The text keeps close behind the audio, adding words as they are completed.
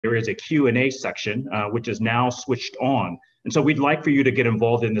there is a Q&A section, which is now switched on. And so we'd like for you to get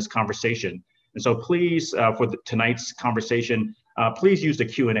involved in this conversation. And so please, for tonight's conversation, please use the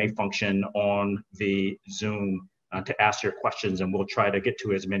Q&A function on the Zoom to ask your questions, and we'll try to get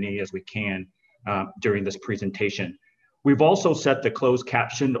to as many as we can during this presentation. We've also set the closed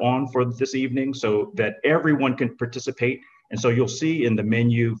caption on for this evening so that everyone can participate. And so you'll see in the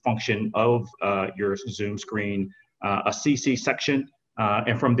menu function of your Zoom screen a CC section,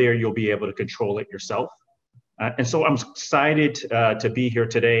 and from there you'll be able to control it yourself. And so I'm excited to be here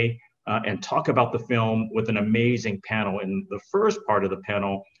today and talk about the film with an amazing panel. In the first part of the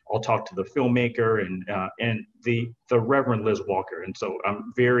panel, I'll talk to the filmmaker and the Reverend Liz Walker. And so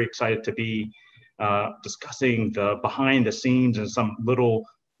I'm very excited to be discussing the behind the scenes and some little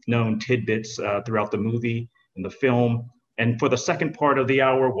known tidbits throughout the movie and the film. And for the second part of the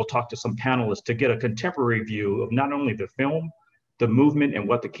hour, we'll talk to some panelists to get a contemporary view of not only the film, the movement, and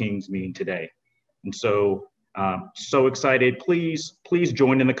what the Kings mean today. And so, so excited. Please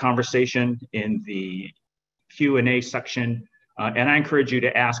join in the conversation in the Q&A section. And I encourage you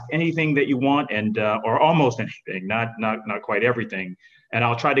to ask anything that you want, and or almost anything, not quite everything. And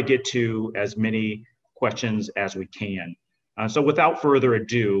I'll try to get to as many questions as we can. So without further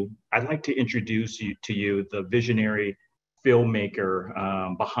ado, I'd like to introduce to you the visionary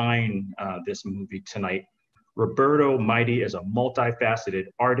filmmaker behind this movie tonight. Roberto Mighty is a multifaceted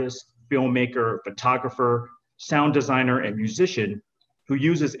artist, filmmaker, photographer, sound designer, and musician who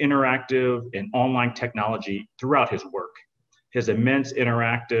uses interactive and online technology throughout his work. His immense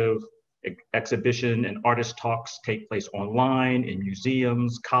interactive exhibition and artist talks take place online, in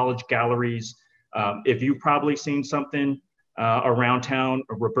museums, college galleries. If you've probably seen something around town,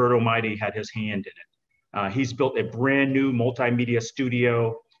 Roberto Mighty had his hand in it. He's built a brand new multimedia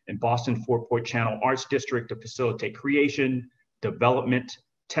studio in Boston Fort Point Channel Arts District to facilitate creation, development,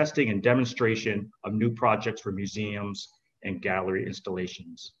 testing, and demonstration of new projects for museums and gallery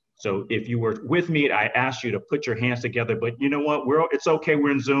installations. So if you were with me, I asked you to put your hands together, but you know what? It's okay,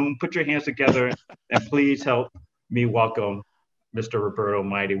 we're in Zoom. Put your hands together and please help me welcome Mr. Roberto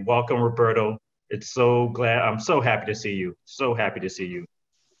Mighty. Welcome, Roberto. I'm so happy to see you. So happy to see you.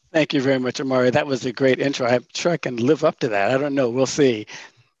 Thank you very much, Amari. That was a great intro. I'm sure I can live up to that. I don't know, we'll see.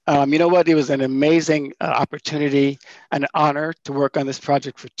 You know what? It was an amazing opportunity, an honor to work on this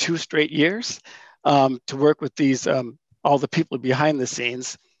project for 2 straight years, to work with these, all the people behind the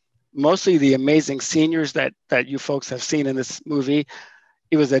scenes. Mostly the amazing seniors that you folks have seen in this movie.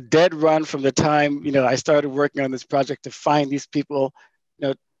 It was a dead run from the time, I started working on this project to find these people,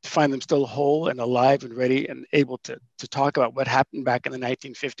 to find them still whole and alive and ready and able to talk about what happened back in the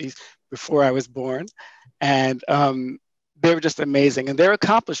 1950s before I was born. And they were just amazing. And their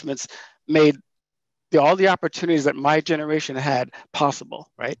accomplishments made all the opportunities that my generation had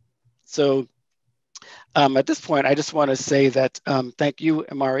possible, right? So at this point, I just want to say that thank you,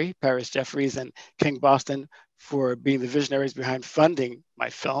 Amari, Paris Jeffries, and King Boston for being the visionaries behind funding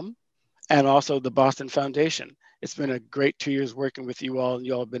my film, and also the Boston Foundation. It's been a great 2 years working with you all, and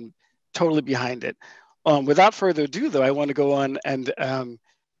you all have been totally behind it. Without further ado, though, I want to go on and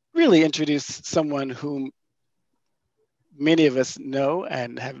really introduce someone whom many of us know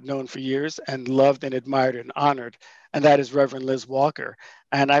and have known for years and loved and admired and honored, and that is Reverend Liz Walker.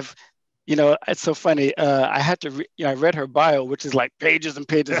 And it's so funny. I had to, I read her bio, which is like pages and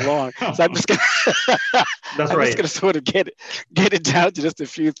pages long. So I'm just gonna, just gonna sort of get it down to just a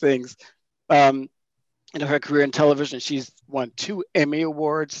few things. Her career in television, she's won 2 Emmy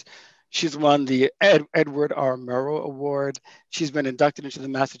Awards. She's won the Edward R. Murrow Award. She's been inducted into the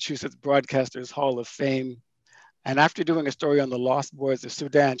Massachusetts Broadcasters Hall of Fame. And after doing a story on the Lost Boys of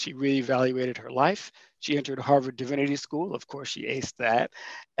Sudan, she reevaluated her life. She entered Harvard Divinity School. Of course, she aced that.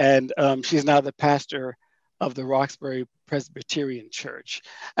 And she's now the pastor of the Roxbury Presbyterian Church.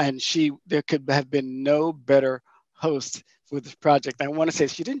 And there could have been no better host for this project. I want to say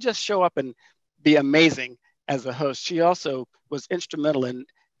she didn't just show up and be amazing as a host. She also was instrumental in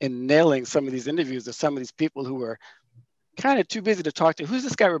nailing some of these interviews of some of these people who were kind of too busy to talk to. Who's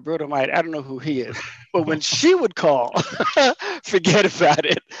this guy, Roberto Mighty? I don't know who he is. But when she would call, forget about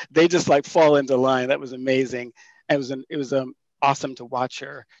it. They just like fall into line. That was amazing. And it was awesome to watch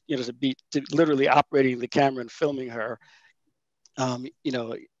her, to literally operating the camera and filming her,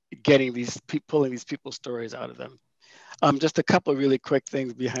 getting pulling these people's stories out of them. Just a couple of really quick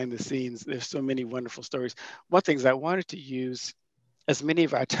things behind the scenes. There's so many wonderful stories. One thing is I wanted to use as many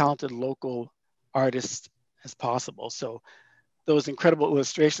of our talented local artists as possible. So those incredible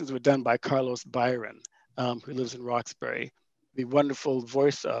illustrations were done by Carlos Byron, who lives in Roxbury. The wonderful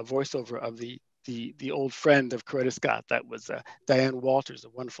voiceover of the the old friend of Coretta Scott. That was Diane Walters, a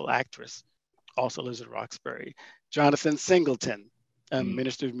wonderful actress, also lives in Roxbury. Jonathan Singleton,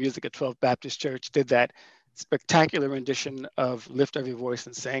 minister of music at 12th Baptist Church, did that spectacular rendition of Lift Every Voice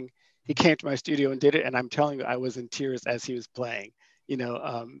and Sing. He came to my studio and did it, and I'm telling you, I was in tears as he was playing.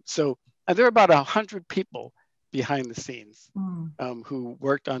 So there are about 100 people behind the scenes who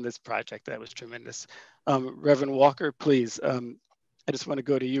worked on this project. That was tremendous. Reverend Walker, please, I just want to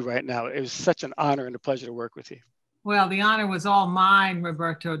go to you right now. It was such an honor and a pleasure to work with you. Well, the honor was all mine,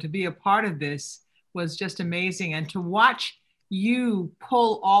 Roberto. To be a part of this was just amazing. And to watch you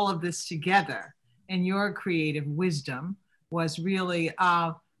pull all of this together and your creative wisdom was really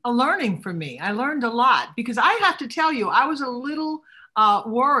a learning for me. I learned a lot because I have to tell you, I was a little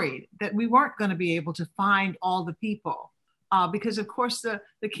worried that we weren't going to be able to find all the people because of course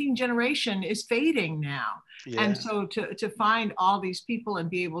the King generation is fading now. Yeah. And so to find all these people and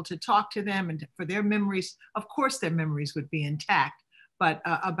be able to talk to them and for their memories, of course their memories would be intact, but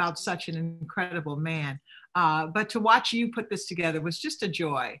about such an incredible man. But to watch you put this together was just a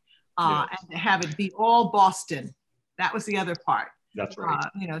joy. Yes. And to have it be all Boston, that was the other part. That's right.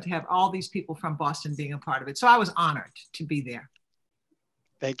 To have all these people from Boston being a part of it. So I was honored to be there.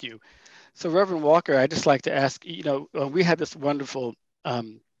 Thank you. So Reverend Walker, I'd just like to ask, we had this wonderful,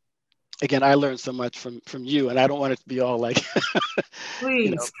 again, I learned so much from you, and I don't want it to be all like,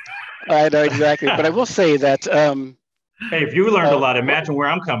 please. I know exactly, but I will say that. Hey, if you learned a lot, imagine where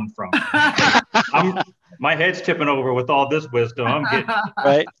I'm coming from. My head's tipping over with all this wisdom I'm getting.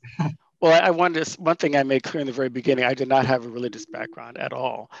 Right. Well, one thing I made clear in the very beginning, I did not have a religious background at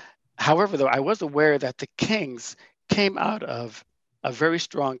all. However, though, I was aware that the Kings came out of a very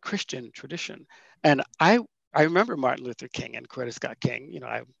strong Christian tradition. And I remember Martin Luther King and Coretta Scott King.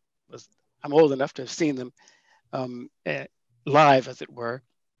 I'm old enough to have seen them live, as it were.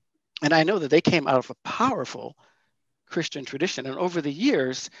 And I know that they came out of a powerful Christian tradition. And over the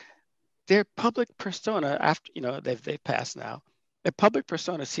years, their public persona, after they've passed now, their public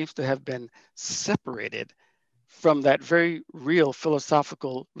persona seems to have been separated from that very real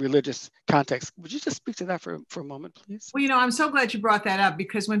philosophical religious context. Would you just speak to that for a moment, please? Well, I'm so glad you brought that up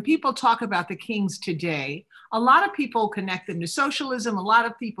because when people talk about the Kings today, a lot of people connect them to socialism, a lot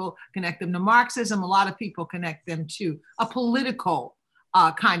of people connect them to Marxism, a lot of people connect them to a political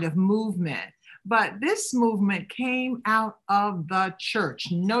kind of movement. But this movement came out of the church,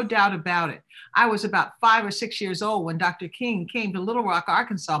 no doubt about it. I was about 5 or 6 years old when Dr. King came to Little Rock,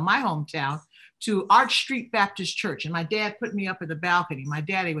 Arkansas, my hometown, to Arch Street Baptist Church. And my dad put me up in the balcony. My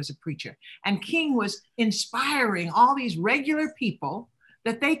daddy was a preacher. And King was inspiring all these regular people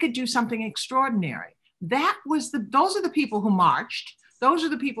that they could do something extraordinary. Those are the people who marched. Those are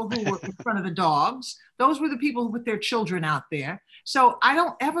the people who were in front of the dogs. Those were the people with their children out there. So I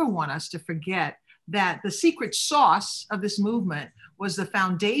don't ever want us to forget that the secret sauce of this movement was the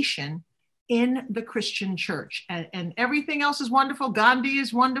foundation in the Christian church. And everything else is wonderful. Gandhi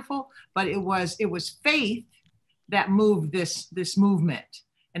is wonderful, but it was faith that moved this movement.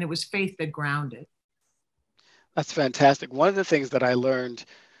 And it was faith that grounded. That's fantastic. One of the things that I learned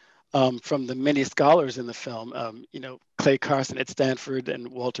from the many scholars in the film, Clay Carson at Stanford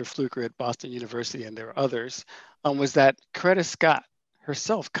and Walter Fluker at Boston University, and there are others, was that Coretta Scott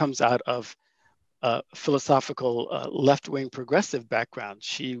herself comes out of a philosophical left-wing progressive background.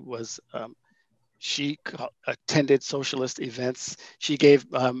 She attended socialist events. She gave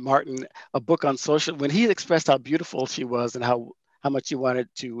Martin a book on social. When he expressed how beautiful she was and how much he wanted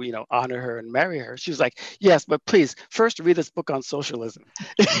to, honor her and marry her, she was like, yes, but please first read this book on socialism.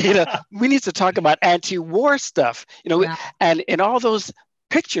 We need to talk about anti-war stuff. Yeah. And in all those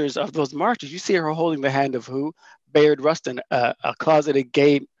pictures of those marches, you see her holding the hand of who? Bayard Rustin, a closeted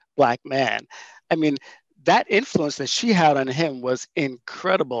gay Black man. I mean, that influence that she had on him was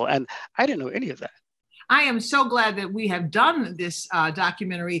incredible. And I didn't know any of that. I am so glad that we have done this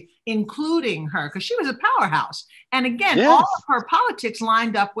documentary, including her, because she was a powerhouse. And again, yes, all of her politics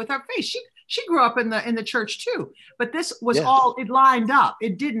lined up with her faith. She grew up in the church too, but this was all, it lined up.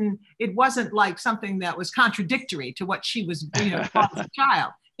 It wasn't like something that was contradictory to what she was, taught as a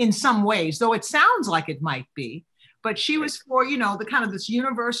child in some ways, though it sounds like it might be. But she was for, the kind of this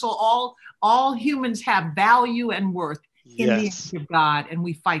universal, all humans have value and worth in the image of God, and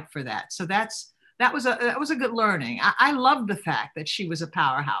we fight for that. So that was a good learning. I love the fact that she was a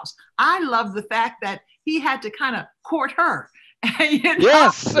powerhouse. I love the fact that he had to kind of court her.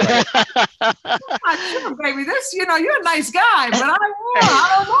 Yes. I'm not sure, baby. You're a nice guy, but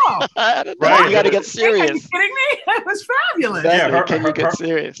I don't know. Right. You got to get serious. Are you kidding me? It was fabulous. Yeah, can you get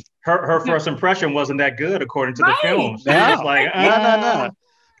serious? Her first impression wasn't that good, according to the film. No. She was like, no.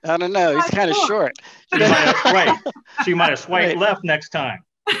 I don't know. He's kind of short. She might have, right. She might have swiped Right. left next time.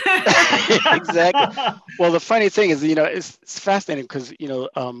 Exactly. Well, the funny thing is, it's fascinating because,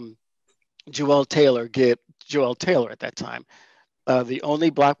 Joelle Taylor at that time, the only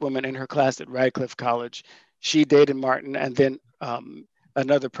Black woman in her class at Radcliffe College, she dated Martin, and then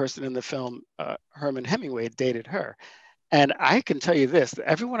another person in the film, Herman Hemingway, dated her. And I can tell you this,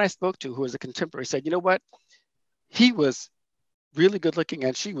 everyone I spoke to who was a contemporary said, you know what? He was really good looking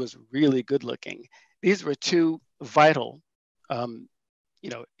and she was really good looking. These were two vital,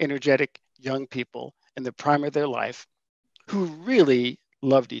 energetic young people in the prime of their life who really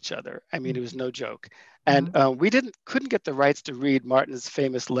loved each other. I mean, it was no joke. And we couldn't get the rights to read Martin's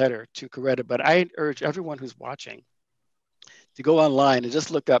famous letter to Coretta, but I urge everyone who's watching to go online and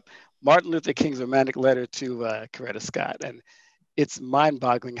just look up Martin Luther King's romantic letter to Coretta Scott. And it's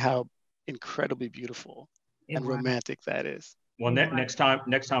mind-boggling how incredibly beautiful and romantic that is. Well, next time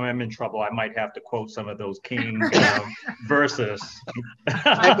I'm in trouble, I might have to quote some of those King verses.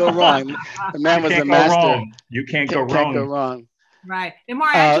 Can't go wrong. The man was a master. You can't go wrong. Can't go wrong. Right. And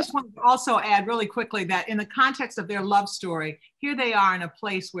Mari, I just want to also add really quickly that in the context of their love story, here they are in a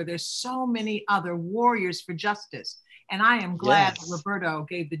place where there's so many other warriors for justice. And I am glad that Roberto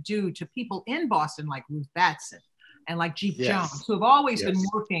gave the due to people in Boston like Ruth Batson and like Jeep Jones, who have always been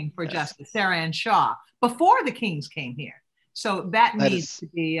working for justice, Sarah Ann Shaw, before the Kings came here. So that needs to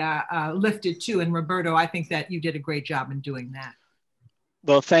be lifted too. And Roberto, I think that you did a great job in doing that.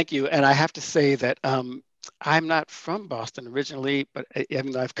 Well, thank you. And I have to say that I'm not from Boston originally, but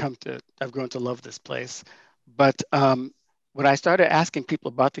I've grown to love this place. But when I started asking people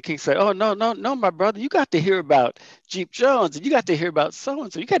about the Kings, say, "Oh no, my brother, you got to hear about Jeep Jones, and you got to hear about so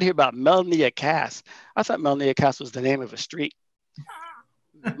and so. You got to hear about Melnia Cass." I thought Melnia Cass was the name of a street.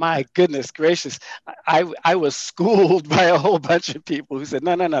 My goodness gracious. I was schooled by a whole bunch of people who said,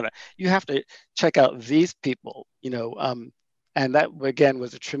 no. You have to check out these people, and that, again,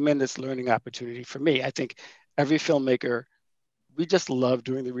 was a tremendous learning opportunity for me. I think every filmmaker, we just love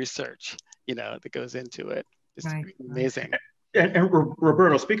doing the research, that goes into it. It's amazing. And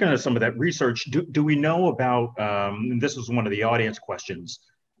Roberto, speaking of some of that research, do we know about, and this was one of the audience questions,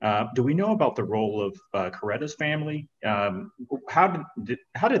 do we know about the role of Coretta's family? How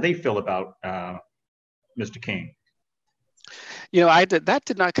did they feel about Mr. King? That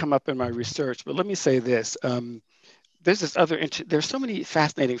did not come up in my research, but let me say this. There's this there's so many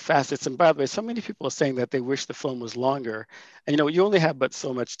fascinating facets. And by the way, so many people are saying that they wish the film was longer. And, you only have but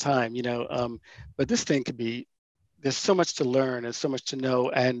so much time, but this thing could be, there's so much to learn and so much to know.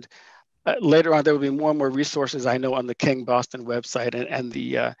 And later on, there will be more and more resources, I know, on the King Boston website and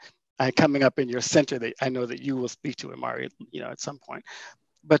the coming up in your center that I know that you will speak to, Amari, at some point.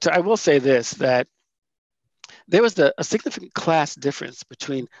 But I will say this, that there was a significant class difference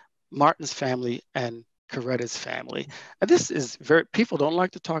between Martin's family and Coretta's family. And this is people don't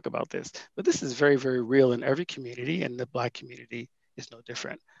like to talk about this, but this is very, very real in every community, and the Black community is no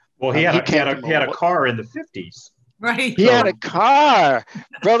different. Well, he had a car in the 50s. Right. He had a car.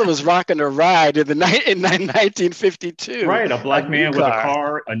 Brother was rocking a ride in 1952. Right, a Black man with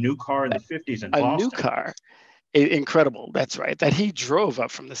a new car in the 50s in Boston. A new car. Incredible. That's right. That he drove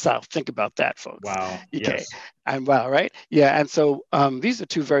up from the South. Think about that, folks. Wow. Okay. Yes. And wow, right? Yeah. And so these are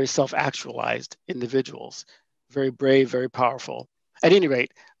two very self-actualized individuals, very brave, very powerful. At any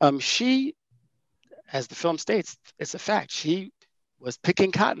rate, she, as the film states, it's a fact, she was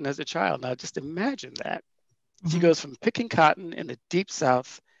picking cotton as a child. Now, just imagine that. She goes from picking cotton in the Deep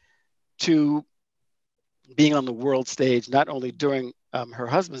South to being on the world stage, not only during her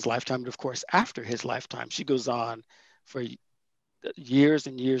husband's lifetime, but of course, after his lifetime. She goes on for years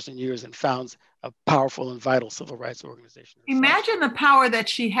and years and years and founds a powerful and vital civil rights organization. Imagine the power that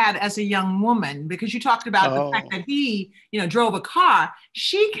she had as a young woman, because you talked about the fact that he, drove a car.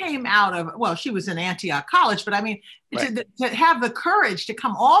 She came out of, well, she was in Antioch College, but I mean, to have the courage to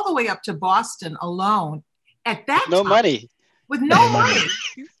come all the way up to Boston alone at that time. Money. With no money.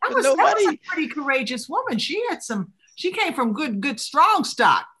 That was a pretty courageous woman. She came from good strong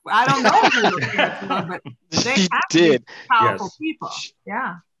stock. I don't know who her parents were, but they have to be powerful people.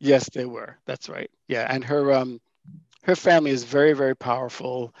 Yeah. Yes, they were. That's right. Yeah, and her family is very, very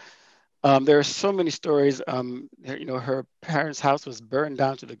powerful. There are so many stories. Her parents' house was burned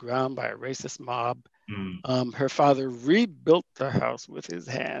down to the ground by a racist mob. Her father rebuilt the house with his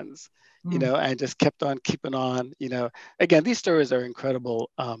hands. And just kept on keeping on. Again, these stories are incredible.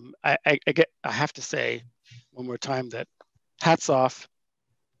 I have to say one more time that hats off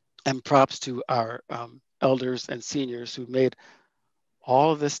and props to our elders and seniors who made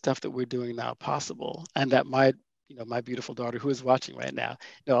all of this stuff that we're doing now possible, and that my my beautiful daughter who is watching right now,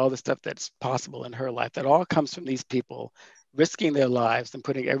 all the stuff that's possible in her life, that all comes from these people risking their lives and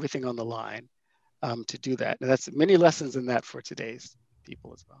putting everything on the line to do that. And that's many lessons in that for today's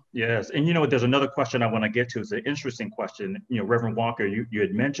people as well. Yes, and there's another question I want to get to. It's an interesting question. Reverend Walker, you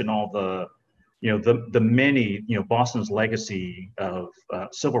had mentioned all the, the many, Boston's legacy of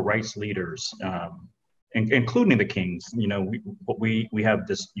civil rights leaders, including the Kings. We have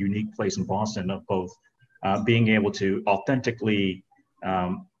this unique place in Boston of both being able to authentically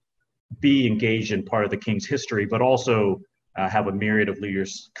be engaged in part of the King's history, but also have a myriad of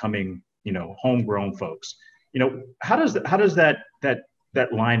leaders coming, homegrown folks. How does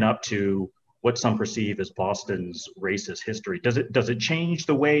that line up to what some perceive as Boston's racist history? Does it change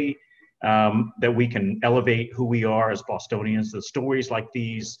the way that we can elevate who we are as Bostonians? The stories like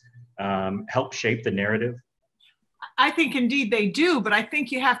these help shape the narrative? I think indeed they do, but I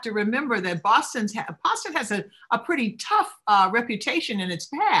think you have to remember that Boston has a pretty tough reputation in its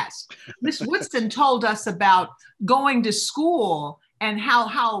past. Miss Woodson told us about going to school and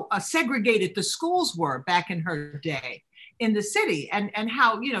how segregated the schools were back in her day in the city, and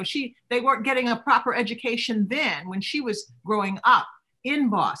how they weren't getting a proper education then when she was growing up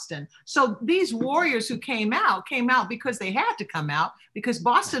in Boston. So these warriors who came out because they had to come out, because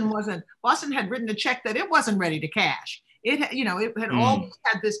Boston had written a check that it wasn't ready to cash. It had always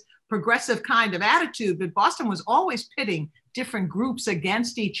had this progressive kind of attitude, but Boston was always pitting different groups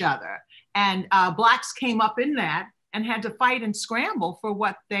against each other. And Blacks came up in that and had to fight and scramble for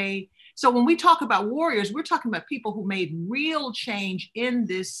what they. So when we talk about warriors, we're talking about people who made real change in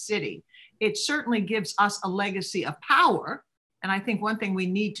this city. It certainly gives us a legacy of power. And I think one thing we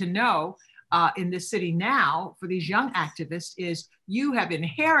need to know in this city now for these young activists is you have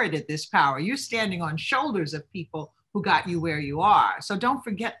inherited this power. You're standing on shoulders of people who got you where you are. So don't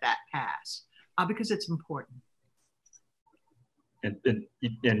forget that past because it's important. And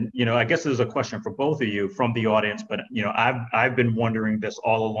I guess there's a question for both of you from the audience, but I've been wondering this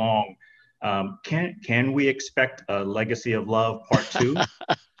all along. Can we expect a Legacy of Love Part 2?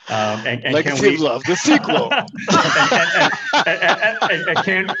 And Legacy of Love, the sequel.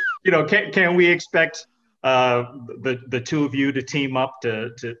 and can we expect the two of you to team up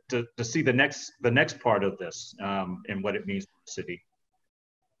to see the next part of this and what it means for the city?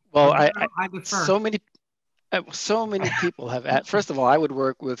 Well, I so many people have. First of all, I would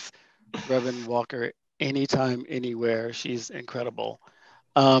work with Reverend Walker anytime, anywhere. She's incredible.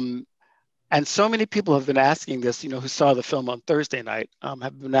 And so many people have been asking this, who saw the film on Thursday night,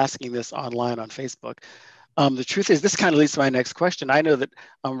 have been asking this online on Facebook. The truth is, this kind of leads to my next question. I know that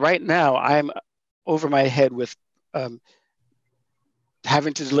right now I'm over my head with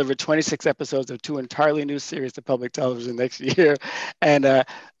having to deliver 26 episodes of 2 entirely new series to public television next year, and a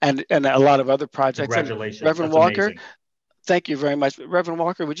lot of other projects. Congratulations, and Reverend That's Walker, amazing. Thank you very much. Reverend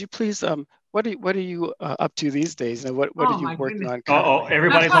Walker, would you please, what are you up to these days? And what are you working on currently?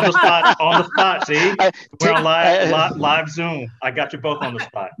 Everybody's on the spot, see? We're on live Zoom. I got you both on the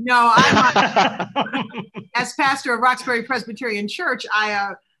spot. No, I'm as pastor of Roxbury Presbyterian Church,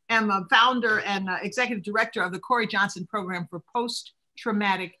 I am a founder and executive director of the Corey Johnson Program for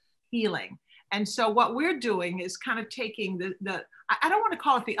Post-Traumatic Healing. And so what we're doing is kind of taking I don't want to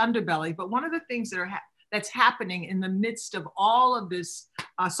call it the underbelly, but one of the things that's happening in the midst of all of this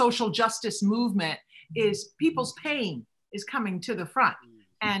social justice movement is people's pain is coming to the front.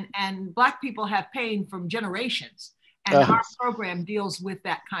 And Black people have pain from generations. And our program deals with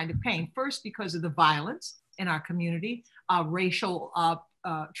that kind of pain. First, because of the violence in our community, racial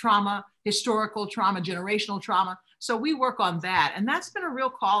trauma, historical trauma, generational trauma. So we work on that. And that's been a real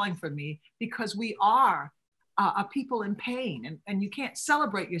calling for me because we are a people in pain. And you can't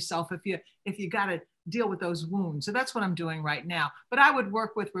celebrate yourself if you got to deal with those wounds. So that's what I'm doing right now. But I would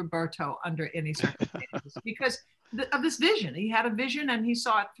work with Roberto under any circumstances because of this vision. He had a vision and he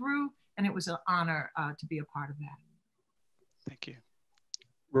saw it through, and it was an honor to be a part of that. Thank you.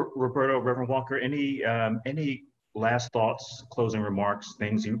 Roberto, Reverend Walker, any last thoughts, closing remarks,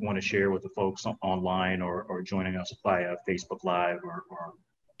 things you want to share with the folks online or joining us via Facebook Live or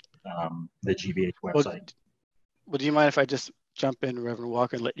the GBH website? Well, do you mind if I just jump in, Reverend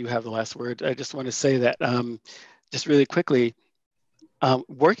Walker, and let you have the last word? I just want to say that just really quickly,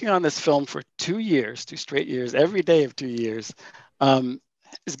 working on this film for 2 straight years, every day of 2 years,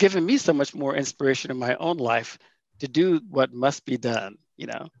 has given me so much more inspiration in my own life to do what must be done,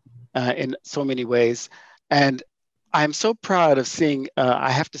 in so many ways. And I'm so proud of seeing, I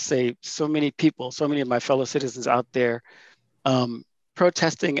have to say, so many people, so many of my fellow citizens out there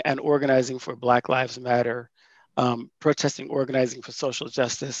protesting and organizing for Black Lives Matter, protesting, organizing for social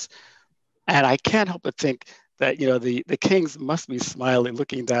justice. And I can't help but think that, you know, the Kings must be smiling,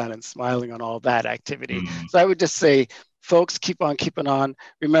 looking down and smiling on all that activity. Mm. So I would just say, folks, keep on keeping on.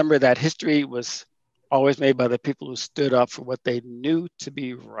 Remember that history was always made by the people who stood up for what they knew to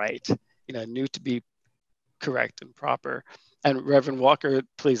be right, you know, knew to be correct and proper. And Reverend Walker,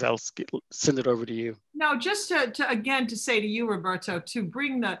 please, I'll send it over to you. No, just to again to say to you, Roberto, to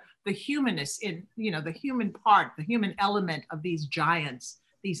bring the humanist in, you know, the human part, the human element of these giants,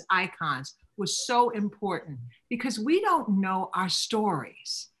 these icons, was so important, because we don't know our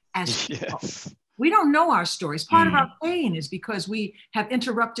stories as people. Yes. We don't know our stories. Part of our pain is because we have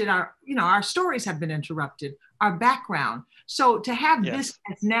interrupted our stories have been interrupted, our background. So to have this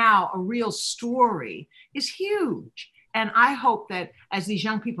as now a real story is huge. And I hope that as these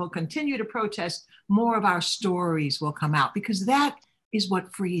young people continue to protest, more of our stories will come out, because that is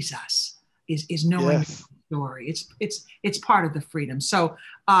what frees us, is knowing the story. It's part of the freedom. So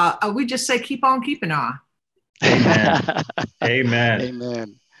we just say, keep on keeping on. Amen. Amen.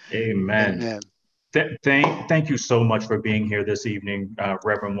 Amen. Amen. Amen. Thank you so much for being here this evening,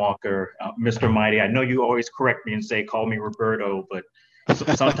 Reverend Walker. Mr. Mighty, I know you always correct me and say, call me Roberto, but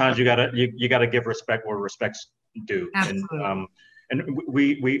sometimes you gotta give respect where respect's due. Absolutely. And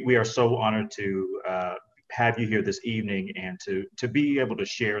we are so honored to have you here this evening, and to be able to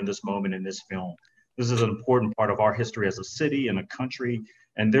share in this moment in this film. This is an important part of our history as a city and a country.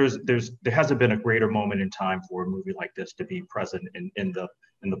 And there hasn't been a greater moment in time for a movie like this to be present in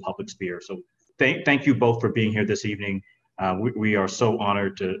the public sphere. So thank you both for being here this evening. We are so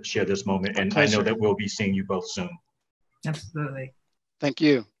honored to share this moment, and I know that we'll be seeing you both soon. Absolutely. Thank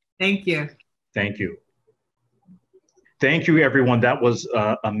you. Thank you. Thank you. Thank you, everyone. That was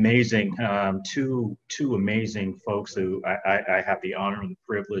amazing. Two amazing folks who I have the honor and the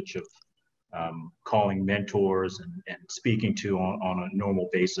privilege of calling mentors and speaking to on a normal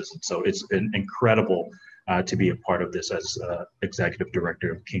basis. And so it's been incredible to be a part of this as executive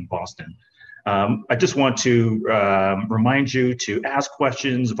director of King Boston. I just want to remind you to ask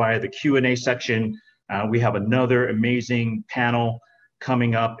questions via the Q&A section. We have another amazing panel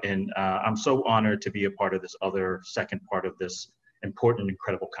coming up, and I'm so honored to be a part of this other second part of this important,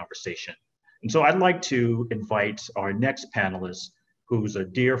 incredible conversation. And so I'd like to invite our next panelist, who's a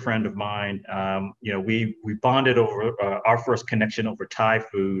dear friend of mine. You know, we bonded over our first connection over Thai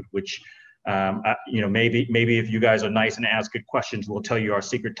food, which you know, maybe if you guys are nice and ask good questions, we'll tell you our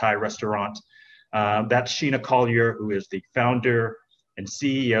secret Thai restaurant. That's Sheena Collier, who is the founder and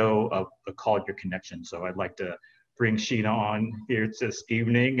CEO of the Collier Connection. So I'd like to bring Sheena on here this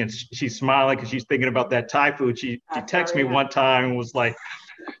evening, and she's smiling because she's thinking about that Thai food. She texted me one time and was like,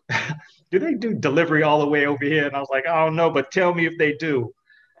 do they do delivery all the way over here? And I was like, I don't know, but tell me if they do.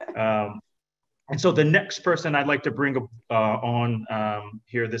 And so the next person I'd like to bring on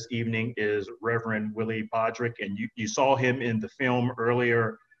here this evening is Reverend Willie Bodrick. And you saw him in the film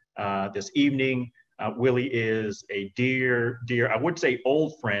earlier this evening. Willie is a dear, I would say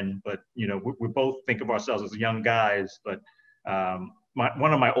old friend, but you know, we both think of ourselves as young guys, but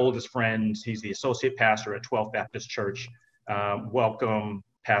one of my oldest friends, he's the associate pastor at 12th Baptist Church. Welcome,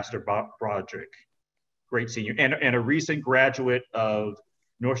 Pastor Broderick. Great seeing you. And a recent graduate of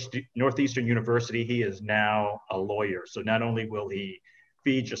Northeastern University. He is now a lawyer. So not only will he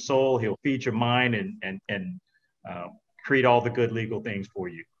feed your soul, he'll feed your mind and create all the good legal things for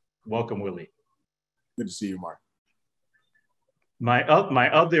you. Welcome, Willie. Good to see you, Mark. My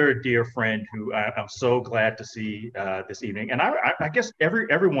other dear friend, who I'm so glad to see this evening, and I guess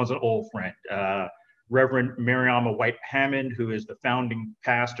everyone's an old friend, Reverend Mariama White Hammond, who is the founding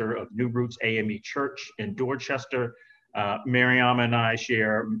pastor of New Roots AME Church in Dorchester. Mariama and I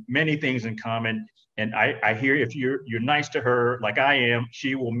share many things in common, and I hear if you're nice to her like I am,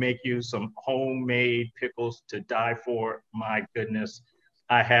 she will make you some homemade pickles to die for. My goodness,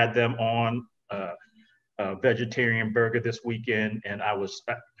 I had them on a vegetarian burger this weekend, and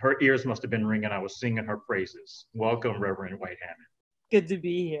her ears must have been ringing. I was singing her praises. Welcome, Reverend White Hammond. Good to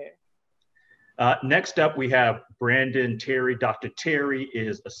be here. Next up, we have Brandon Terry. Dr. Terry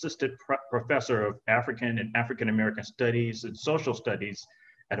is Assistant Professor of African and African American Studies and Social Studies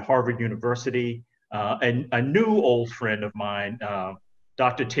at Harvard University. And a new old friend of mine,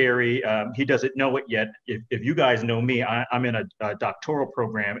 Dr. Terry, he doesn't know it yet. If you guys know me, I'm in a doctoral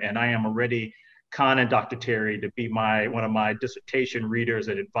program, and I am already conning Dr. Terry to be one of my dissertation readers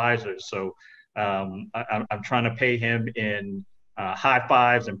and advisors. So I'm trying to pay him in high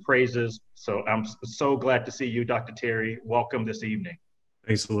fives and praises. So I'm so glad to see you, Dr. Terry. Welcome this evening.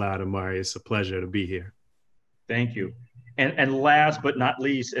 Thanks a lot, Amari. It's a pleasure to be here. Thank you. And last but not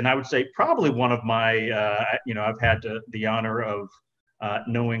least, and I would say probably one of my, I've had the honor of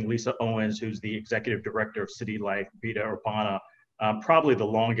knowing Lisa Owens, who's the executive director of City Life Vida Urbana, probably the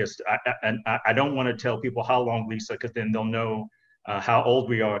longest. And I don't want to tell people how long, Lisa, because then they'll know how old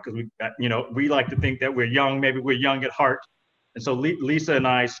we are, because we like to think that we're young. Maybe we're young at heart. And so Lisa and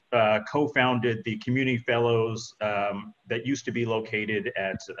I co-founded the Community Fellows that used to be located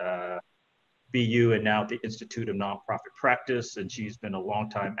at BU and now at the Institute of Nonprofit Practice. And she's been a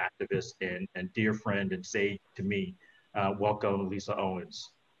longtime activist and dear friend and sage to me. Welcome, Lisa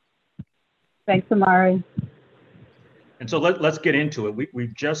Owens. Thanks, Amari. And so let's get into it.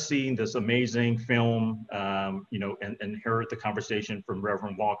 We've just seen this amazing film, and heard the conversation from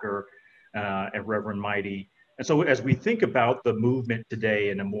Reverend Walker and Reverend Mighty. And so as we think about the movement today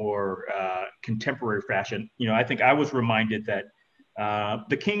in a more contemporary fashion, I think I was reminded that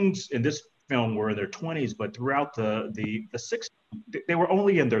the Kings in this film were in their 20s, but throughout the 60s, they were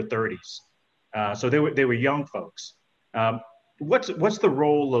only in their 30s. So they were young folks. What's the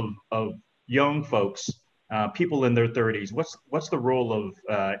role of young folks, people in their 30s? What's the role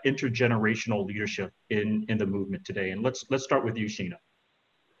of intergenerational leadership in the movement today? And let's start with you, Sheena.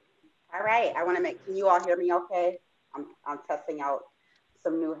 All right, can you all hear me okay? I'm testing out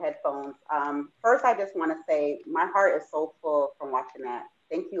some new headphones. First, I just want to say my heart is so full from watching that.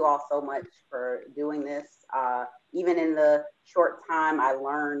 Thank you all so much for doing this. Even in the short time, I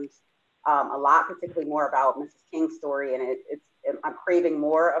learned a lot, particularly more about Mrs. King's story, and I'm craving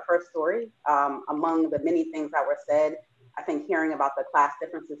more of her story. Among the many things that were said, I think hearing about the class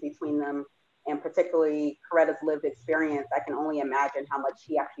differences between them, and particularly Coretta's lived experience, I can only imagine how much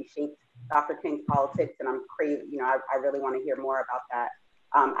she actually shaped Dr. King's politics, and I'm craving, I really want to hear more about that.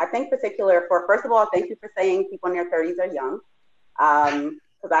 I think particular first of all, thank you for saying people in their 30s are young,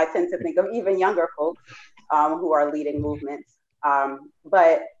 because I tend to think of even younger folks who are leading movements.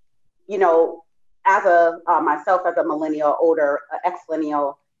 But as myself as a millennial, older,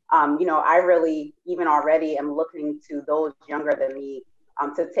 ex-millennial, I really even already am looking to those younger than me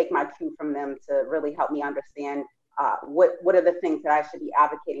to take my cue from them to really help me understand what are the things that I should be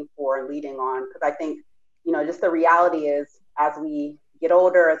advocating for and leading on. Because I think, just the reality is, as we get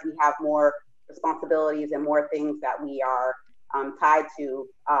older, as we have more responsibilities and more things that we are tied to,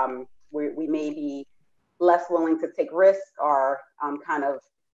 we may be less willing to take risks or kind of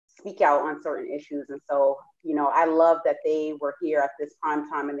speak out on certain issues. And so, I love that they were here at this prime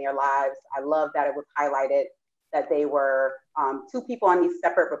time in their lives. I love that it was highlighted that they were two people on these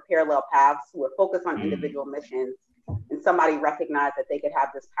separate but parallel paths who were focused on individual missions, and somebody recognized that they could have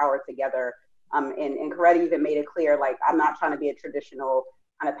this power together. And Coretta even made it clear, like, I'm not trying to be a traditional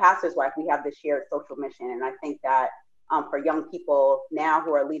kind of pastor's wife. We have this shared social mission. And I think that for young people now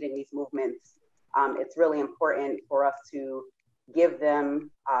who are leading these movements, it's really important for us to give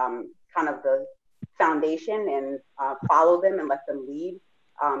them kind of the foundation and follow them and let them lead,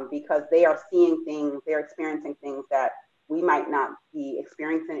 because they are seeing things, they're experiencing things that we might not be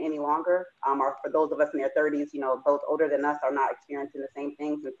experiencing any longer. Or for those of us in their 30s, those older than us are not experiencing the same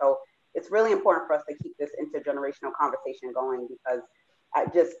things. And so it's really important for us to keep this intergenerational conversation going, because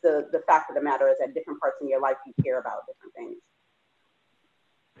just the fact of the matter is at different parts in your life, you care about different things.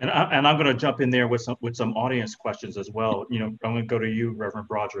 And I'm going to jump in there with some audience questions as well. I'm going to go to you, Reverend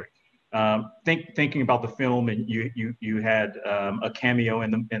Broderick. Thinking about the film, and you had a cameo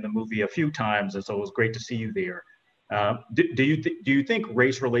in the movie a few times, and so it was great to see you there. Do you think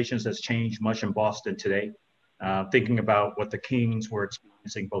race relations has changed much in Boston today? Thinking about what the Kings were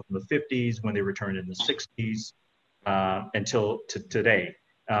experiencing both in the 50s, when they returned in the 60s, until today.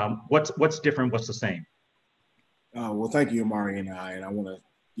 What's different? What's the same? Well, thank you, Amari, and I want to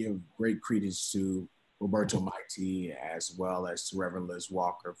give great credence to Roberto Mighty as well as to Reverend Liz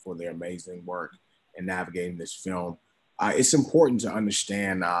Walker for their amazing work in navigating this film. It's important to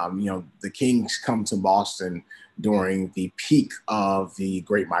understand, the Kings come to Boston during the peak of the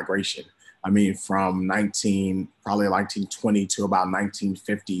Great Migration. I mean, from probably 1920 to about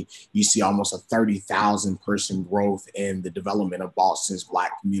 1950, you see almost a 30,000 person growth in the development of Boston's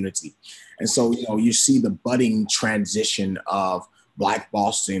Black community. And so, you see the budding transition of Black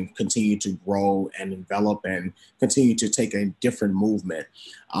Boston continue to grow and develop and continue to take a different movement.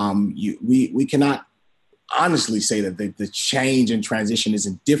 We cannot honestly say that the change and transition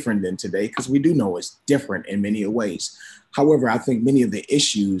isn't different than today, because we do know it's different in many ways. However, I think many of the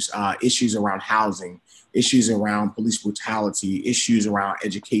issues around housing, issues around police brutality, issues around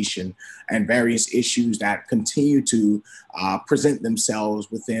education, and various issues that continue to present themselves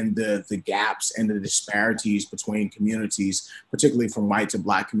within the gaps and the disparities between communities, particularly from white to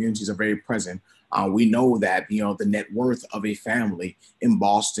Black communities, are very present. We know that, the net worth of a family in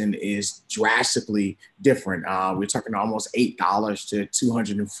Boston is drastically different. We're talking almost $8 to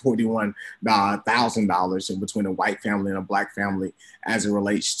 $241,000 in between a white family and a Black family as it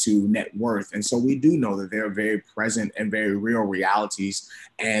relates to net worth. And so we do know that there are very present and very real realities,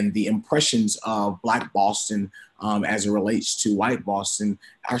 and the impressions of Black Boston as it relates to white Boston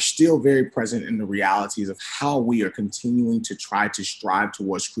are still very present in the realities of how we are continuing to try to strive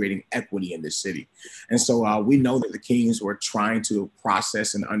towards creating equity in this city. And so we know that the Kings were trying to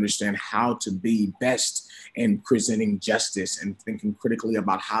process and understand how to be best in presenting justice and thinking critically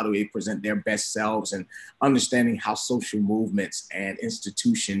about how do they present their best selves, and understanding how social movements and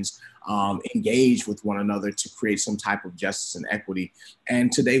institutions engage with one another to create some type of justice and equity.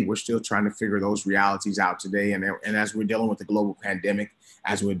 And today we're still trying to figure those realities out today. And as we're dealing with the global pandemic,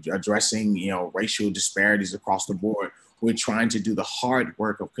 as we're addressing, racial disparities across the board, we're trying to do the hard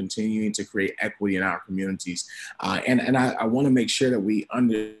work of continuing to create equity in our communities. And I want to make sure that we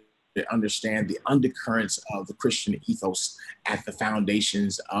understand the undercurrents of the Christian ethos at the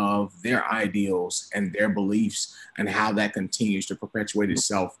foundations of their ideals and their beliefs, and how that continues to perpetuate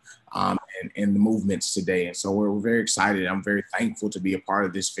itself in the movements today. And so we're very excited. I'm very thankful to be a part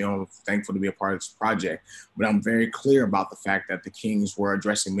of this film, thankful to be a part of this project, but I'm very clear about the fact that the Kings were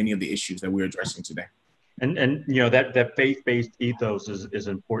addressing many of the issues that we're addressing today. And that faith-based ethos is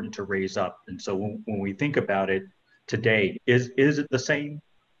important to raise up. And so when we think about it today, is it the same?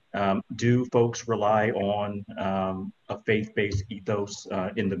 Do folks rely on a faith-based ethos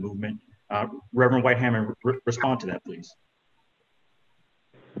in the movement? Reverend White-Hammond, respond to that, please.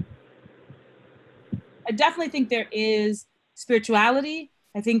 I definitely think there is spirituality.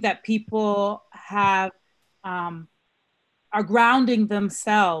 I think that people are grounding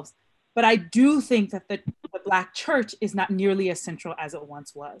themselves, but I do think that the Black church is not nearly as central as it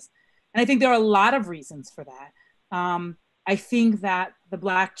once was. And I think there are a lot of reasons for that. I think that the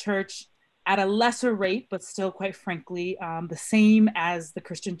Black church, at a lesser rate, but still quite frankly, the same as the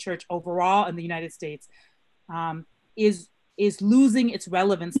Christian church overall in the United States, is losing its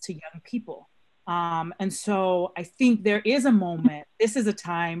relevance to young people. And so I think there is a moment, this is a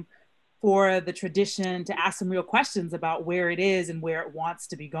time for the tradition to ask some real questions about where it is and where it wants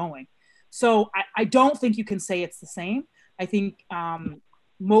to be going. So I don't think you can say it's the same. I think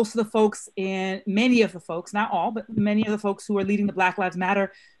most of the folks many of the folks, not all, but many of the folks who are leading the Black Lives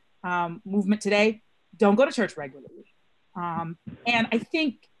Matter movement today don't go to church regularly. And I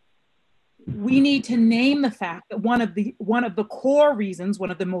think we need to name the fact that one of the core reasons, one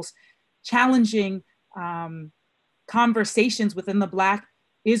of the most challenging conversations within the Black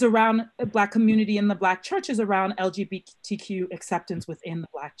community and the Black church is around LGBTQ acceptance within the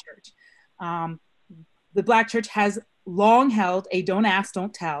Black church. The Black church has long held a don't ask,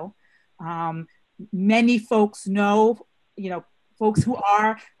 don't tell. Many folks know, folks who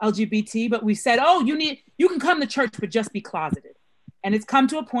are LGBT, but we said, oh, you can come to church, but just be closeted. And it's come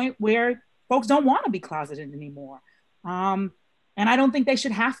to a point where folks don't want to be closeted anymore. And I don't think they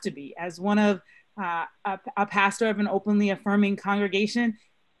should have to be. As one of a pastor of an openly affirming congregation,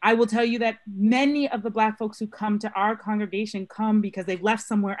 I will tell you that many of the Black folks who come to our congregation come because they've left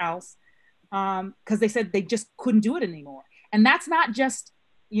somewhere else, because they said they just couldn't do it anymore. And that's not just,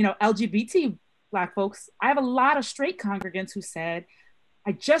 LGBT Black folks. I have a lot of straight congregants who said,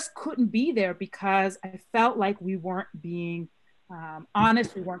 I just couldn't be there because I felt like we weren't being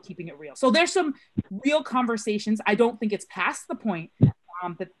honest, we weren't keeping it real. So there's some real conversations. I don't think it's past the point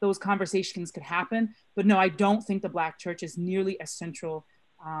that those conversations could happen, but no, I don't think the Black church is nearly as central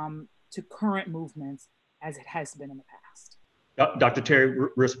to current movements as it has been in the past. Dr. Terry,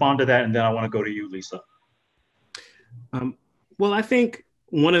 respond to that, and then I want to go to you, Lisa. Well, I think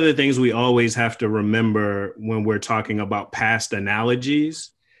one of the things we always have to remember when we're talking about past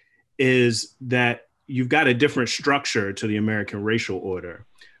analogies is that you've got a different structure to the American racial order.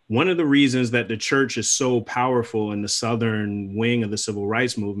 One of the reasons that the church is so powerful in the Southern wing of the civil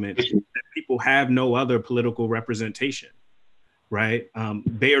rights movement is that people have no other political representation, right?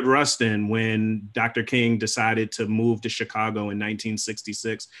 Bayard Rustin, when Dr. King decided to move to Chicago in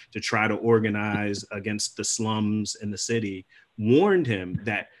 1966 to try to organize against the slums in the city, warned him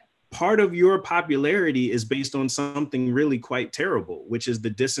that part of your popularity is based on something really quite terrible, which is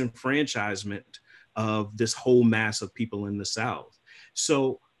the disenfranchisement of this whole mass of people in the South.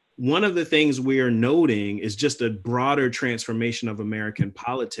 So one of the things we are noting is just a broader transformation of American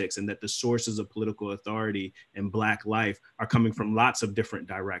politics, and that the sources of political authority and Black life are coming from lots of different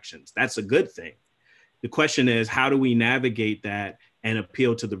directions. That's a good thing. The question is, how do we navigate that and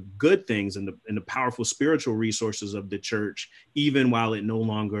appeal to the good things and the powerful spiritual resources of the church, even while it no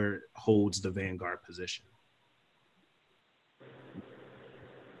longer holds the vanguard position.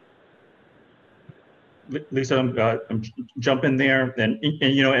 Lisa, I'm jump in there, and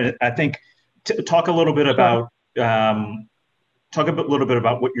you know, and I think talk a little bit about little bit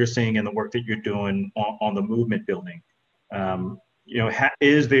about what you're seeing in the work that you're doing on the movement building. You know,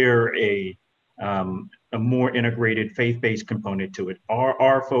 is there a more integrated faith-based component to it?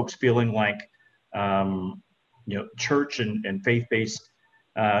 Are folks feeling like you know, church and faith-based,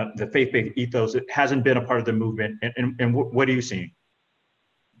 the faith-based ethos, it hasn't been a part of the movement, and what are you seeing?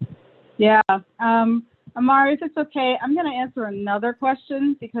 Yeah, Amari, if it's okay, I'm going to answer another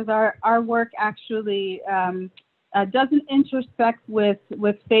question because our work actually doesn't intersect with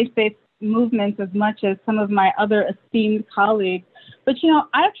faith-based movements as much as some of my other esteemed colleagues. But, you know,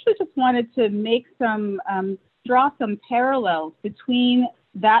 I actually just wanted to make draw some parallels between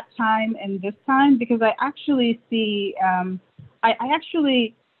that time and this time, because I actually see, I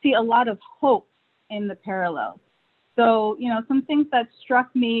actually see a lot of hope in the parallels. So, you know, some things that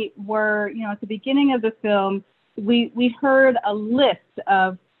struck me were, you know, at the beginning of the film, we heard a list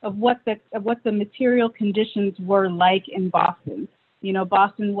of what the material conditions were like in Boston. You know,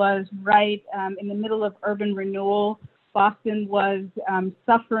 Boston was right in the middle of urban renewal. Boston was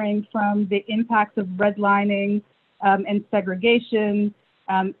suffering from the impacts of redlining and segregation.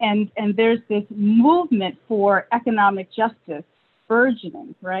 And there's this movement for economic justice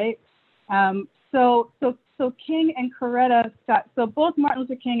burgeoning, right? So King and Coretta Scott, so both Martin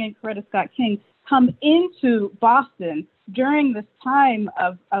Luther King and Coretta Scott King come into Boston during this time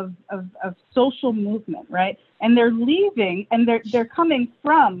of social movement, right? And they're leaving, and they're coming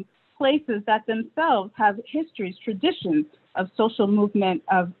from places that themselves have histories, traditions of social movement,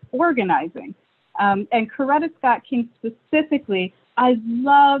 of organizing. And Coretta Scott King specifically, I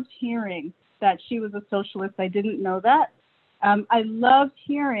loved hearing that she was a socialist. I didn't know that. I loved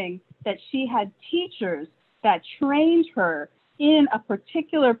hearing that she had teachers that trained her in a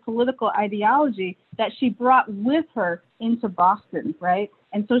particular political ideology that she brought with her into Boston, right?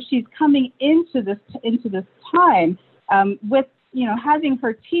 And so she's coming into this time with, you know, having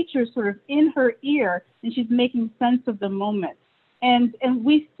her teachers sort of in her ear, and she's making sense of the moment. And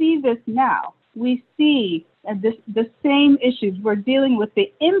we see this now. We see the same issues. We're dealing with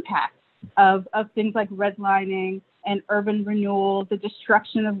the impact of things like redlining and urban renewal, the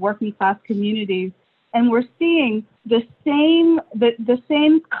destruction of working class communities. And we're seeing the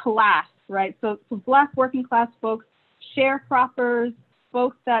same class, right? So Black working class folks, sharecroppers,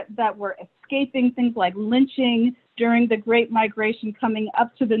 folks that were escaping things like lynching during the Great Migration coming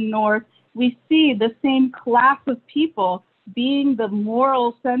up to the north. We see the same class of people being the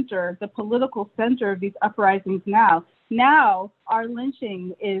moral center, the political center of these uprisings now. Now our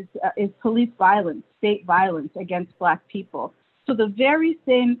lynching is police violence, state violence against Black people. So the very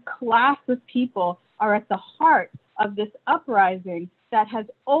same class of people are at the heart of this uprising that has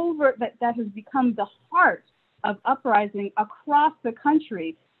become the heart of uprising across the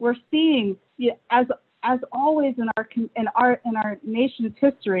country. We're seeing, as always in our nation's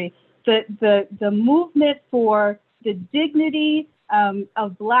history, the movement for the dignity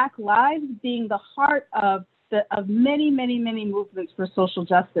of Black lives being the heart of many movements for social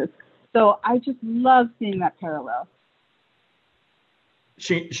justice. So I just love seeing that parallel.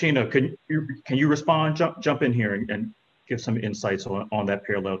 Sheena, can you respond? Jump in here and give some insights on that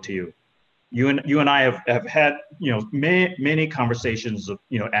parallel to you. You and I have had, you know, many conversations of,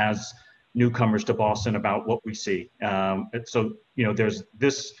 you know, as newcomers to Boston about what we see. So, you know, there's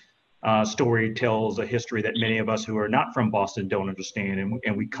this story tells a history that many of us who are not from Boston don't understand,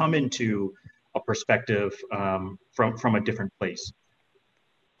 and we come into a perspective from a different place.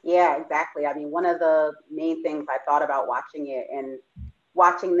 Yeah, exactly. I mean, one of the main things I thought about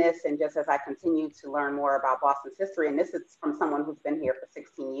watching this, and just as I continue to learn more about Boston's history, and this is from someone who's been here for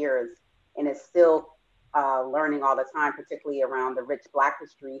 16 years and is still learning all the time, particularly around the rich Black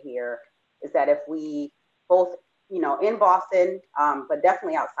history here, is that if we both, you know, in Boston, but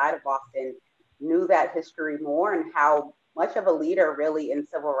definitely outside of Boston, knew that history more and how much of a leader really in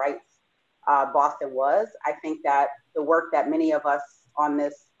civil rights Boston was, I think that the work that many of us on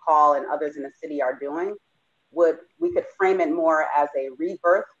this call and others in the city are doing, we could frame it more as a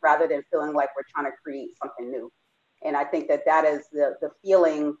rebirth rather than feeling like we're trying to create something new. And I think that is the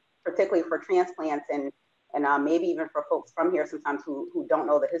feeling, particularly for transplants and maybe even for folks from here sometimes who don't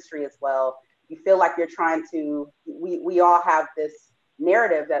know the history as well. You feel like you're trying to, we all have this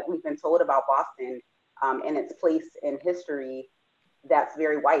narrative that we've been told about Boston and its place in history that's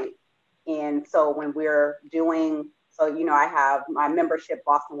very white. And so when we're doing So, you know, I have my membership,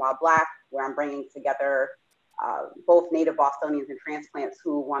 Boston While Black, where I'm bringing together both native Bostonians and transplants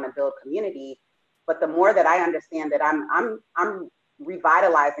who want to build community. But the more that I understand that I'm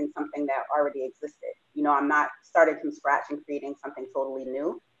revitalizing something that already existed. You know, I'm not starting from scratch and creating something totally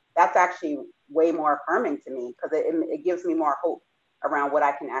new. That's actually way more affirming to me, because it gives me more hope around what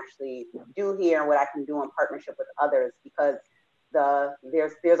I can actually do here and what I can do in partnership with others, because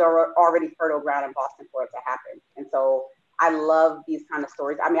there's already fertile ground in Boston for it to happen. And so I love these kind of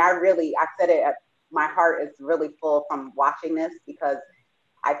stories. I mean, I said it, my heart is really full from watching this, because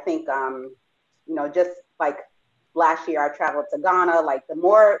I think, you know, just like last year I traveled to Ghana, like the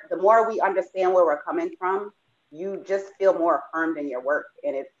more we understand where we're coming from, you just feel more affirmed in your work,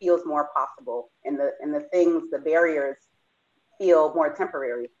 and it feels more possible. And the barriers feel more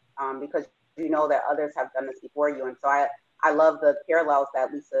temporary, because you know that others have done this before you. And so I love the parallels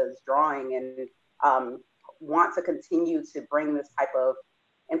that Lisa is drawing, and want to continue to bring this type of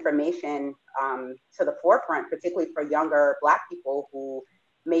information to the forefront, particularly for younger Black people who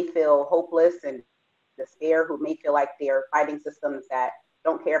may feel hopeless and despair, who may feel like they're fighting systems that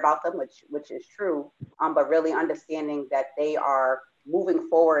don't care about them, which is true, but really understanding that they are moving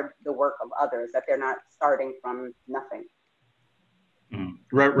forward the work of others, that they're not starting from nothing.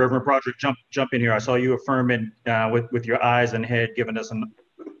 Reverend Broderick, jump in here. I saw you affirming with your eyes and head, giving us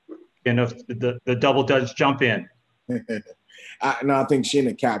the double Dutch jump in. I think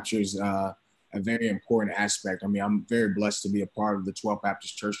Sheena captures a very important aspect. I mean, I'm very blessed to be a part of the 12th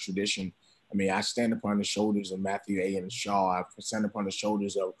Baptist Church tradition. I mean, I stand upon the shoulders of Matthew A. and Shaw. I stand upon the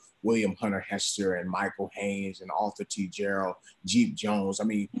shoulders of William Hunter Hester and Michael Haynes and Arthur T. Gerald, Jeep Jones. I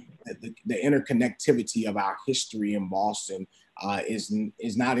mean, the interconnectivity of our history in Boston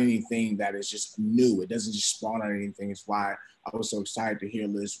is not anything that is just new. It doesn't just spawn on anything. It's why I was so excited to hear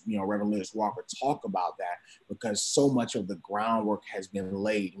Reverend Liz Walker talk about that, because so much of the groundwork has been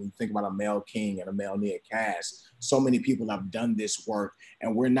laid. When you think about a Mel King and a Mel Nia Cass, so many people have done this work,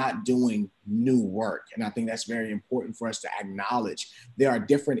 and we're not doing new work. And I think that's very important for us to acknowledge. There are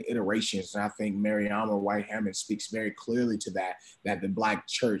different iterations, and I think Mariama White-Hammond speaks very clearly to that the Black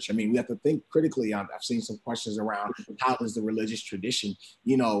church, I mean, we have to think critically. I've seen some questions around how is the religious tradition,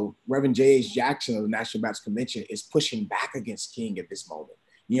 you know, Reverend J.H. Jackson of the National Baptist Convention is pushing back against King at this moment.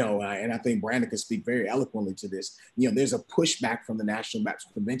 You know, and I think Brandon could speak very eloquently to this. You know, there's a pushback from the National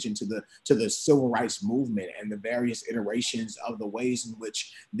Baptist Convention to the civil rights movement and the various iterations of the ways in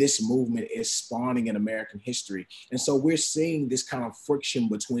which this movement is spawning in American history. And so we're seeing this kind of friction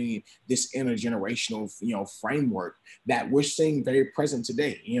between this intergenerational, you know, framework that we're seeing very present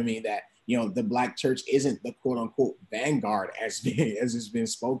today. You know what I mean? That, you know, the Black church isn't the quote unquote vanguard as it's been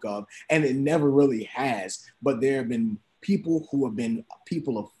spoke of, and it never really has. But there have been people who have been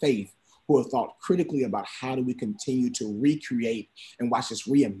people of faith who have thought critically about how do we continue to recreate and watch us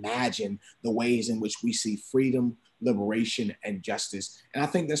reimagine the ways in which we see freedom, liberation, and justice. And I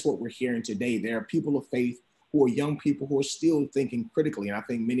think that's what we're hearing today. There are people of faith who are young people who are still thinking critically. And I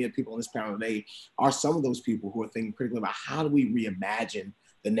think many of the people on this panel today are some of those people who are thinking critically about how do we reimagine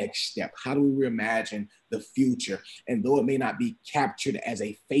the next step? How do we reimagine the future? And though it may not be captured as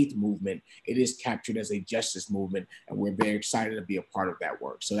a faith movement, it is captured as a justice movement. And we're very excited to be a part of that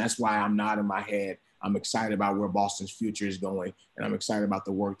work. So that's why I'm nodding my head. I'm excited about where Boston's future is going. And I'm excited about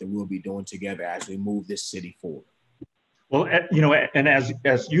the work that we'll be doing together as we move this city forward. Well, you know, and as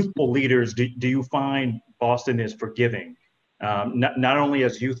youthful leaders, do you find Boston is forgiving? Not only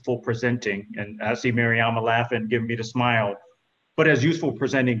as youthful presenting, and I see Mariama laughing, giving me the smile, but as youthful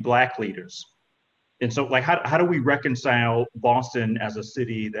presenting Black leaders. And so, like, how do we reconcile Boston as a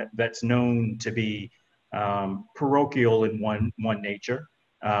city that's known to be parochial in one nature,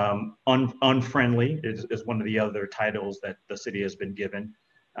 unfriendly is one of the other titles that the city has been given,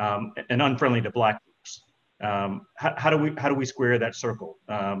 and unfriendly to Black folks. How do we square that circle?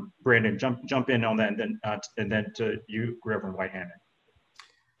 Brandon, jump in on that, and then to you, Reverend White-Hammond.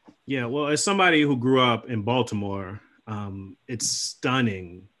 Yeah, well, as somebody who grew up in Baltimore, it's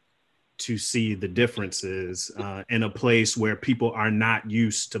stunning to see the differences in a place where people are not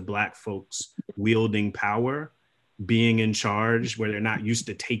used to Black folks wielding power, being in charge, where they're not used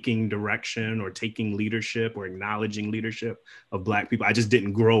to taking direction or taking leadership or acknowledging leadership of Black people. I just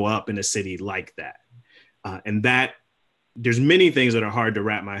didn't grow up in a city like that. And that there's many things that are hard to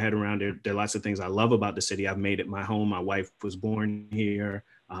wrap my head around. There are lots of things I love about the city. I've made it my home. My wife was born here.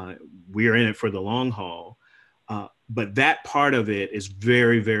 We're in it for the long haul. But that part of it is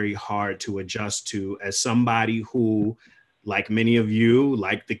very, very hard to adjust to as somebody who, like many of you,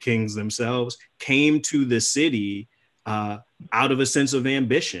 like the Kings themselves, came to the city out of a sense of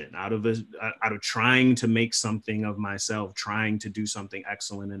ambition, out of trying to make something of myself, trying to do something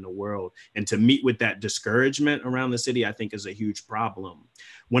excellent in the world. And to meet with that discouragement around the city, I think is a huge problem.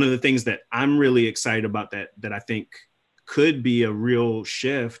 One of the things that I'm really excited about that I think could be a real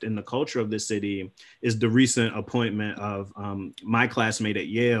shift in the culture of the city is the recent appointment of my classmate at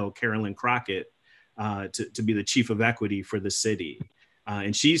Yale, Carolyn Crockett, to be the chief of equity for the city.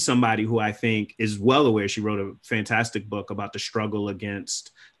 And she's somebody who I think is well aware. She wrote a fantastic book about the struggle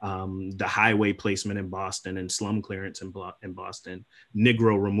against the highway placement in Boston and slum clearance in Boston,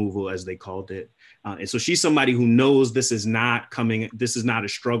 Negro removal, as they called it. And so she's somebody who knows this is not a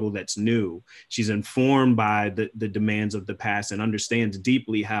struggle that's new. She's informed by the demands of the past and understands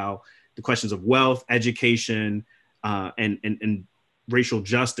deeply how the questions of wealth, education, and racial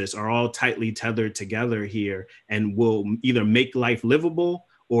justice are all tightly tethered together here, and will either make life livable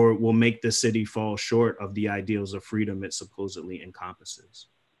or will make the city fall short of the ideals of freedom it supposedly encompasses.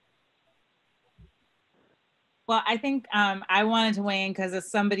 Well, I think I wanted to weigh in because as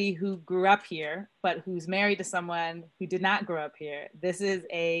somebody who grew up here, but who's married to someone who did not grow up here, this is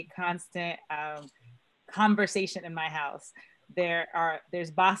a constant conversation in my house.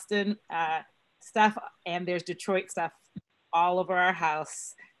 There's Boston stuff and there's Detroit stuff all over our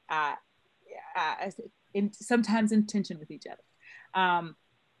house, sometimes in tension with each other.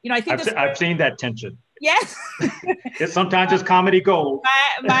 I think I've seen that tension. Yes. Sometimes it's comedy gold.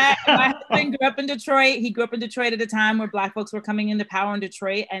 My husband grew up in Detroit. He grew up in Detroit at a time where Black folks were coming into power in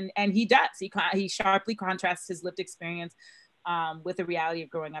Detroit, and he does. He sharply contrasts his lived experience with the reality of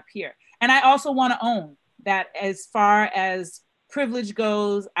growing up here. And I also want to own that as far as privilege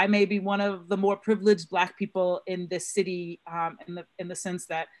goes, I may be one of the more privileged Black people in this city, in the sense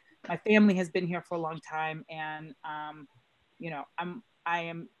that my family has been here for a long time, and I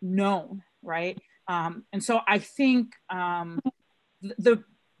am known, right? And so I think the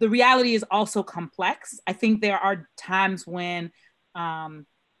reality is also complex. I think there are times when I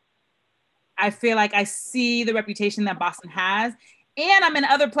feel like I see the reputation that Boston has, and I'm in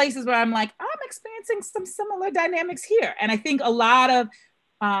other places where I'm like, I'm experiencing some similar dynamics here. And I think a lot of,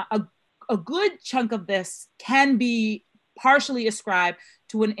 a good chunk of this can be partially ascribed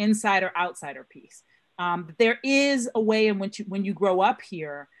to an insider-outsider piece. There is a way in which when you grow up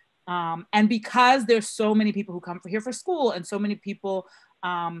here, and because there's so many people who come here for school and so many people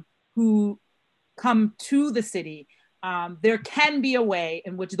who come to the city, there can be a way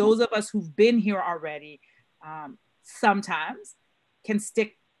in which those of us who've been here already sometimes can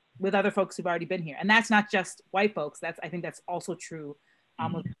stick with other folks who've already been here. And that's not just white folks. I think that's also true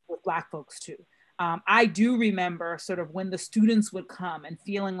with Black folks too. I do remember sort of when the students would come and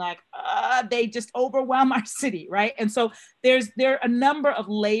feeling like they just overwhelm our city, right? And so there are a number of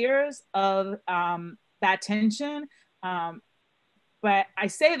layers of that tension. But I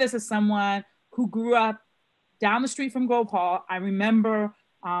say this as someone who grew up down the street from Grove Hall. I remember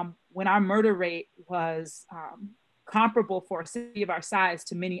when our murder rate was comparable for a city of our size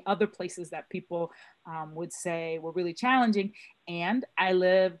to many other places that people would say were really challenging. And I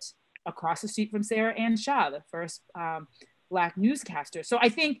lived across the street from Sarah Ann Shaw, the first Black newscaster. So I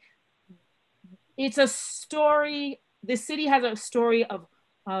think it's a story, the city has a story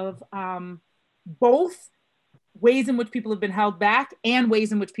of both ways in which people have been held back and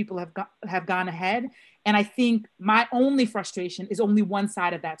ways in which people have gone ahead. And I think my only frustration is only one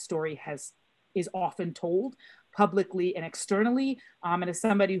side of that story is often told publicly and externally. And as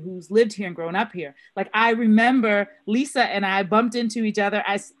somebody who's lived here and grown up here, like I remember Lisa and I bumped into each other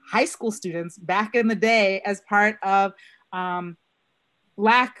as high school students back in the day as part of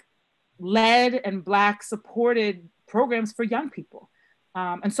Black led and Black supported programs for young people.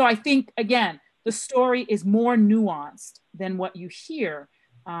 And so I think, again, the story is more nuanced than what you hear.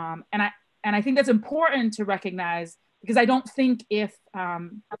 And I think that's important to recognize, because I don't think if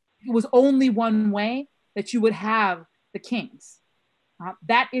it was only one way that you would have the Kings.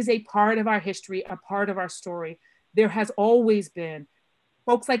 That is a part of our history, a part of our story. There has always been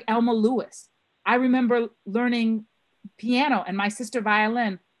folks like Elma Lewis. I remember learning piano and my sister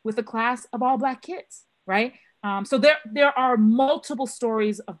violin with a class of all Black kids, right? So there are multiple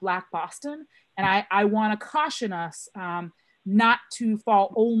stories of Black Boston, and I wanna caution us not to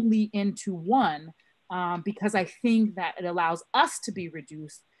fall only into one, because I think that it allows us to be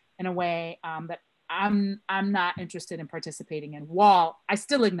reduced in a way that I'm not interested in participating in. While I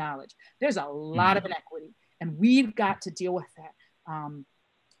still acknowledge there's a lot of inequity and we've got to deal with that.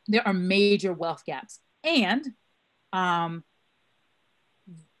 There are major wealth gaps, and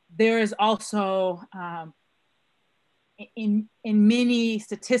there is also, in many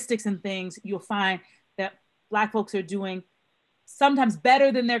statistics and things, you'll find that Black folks are doing sometimes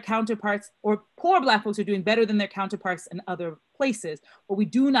better than their counterparts, or poor Black folks are doing better than their counterparts in other places. What we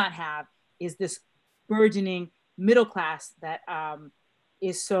do not have is this burgeoning middle class that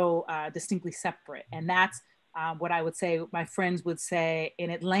is so distinctly separate. And that's what I would say, my friends would say in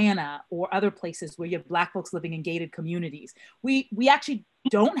Atlanta or other places where you have Black folks living in gated communities. We actually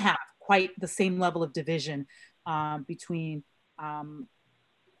don't have quite the same level of division between,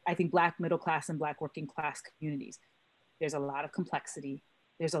 I think, Black middle class and Black working class communities. There's a lot of complexity.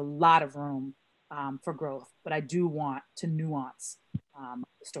 There's a lot of room for growth, but I do want to nuance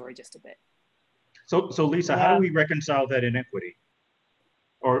the story just a bit. So Lisa, how do we reconcile that inequity?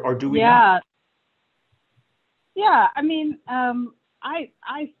 Or do we not? Yeah, I mean,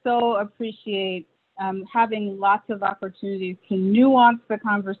 I so appreciate having lots of opportunities to nuance the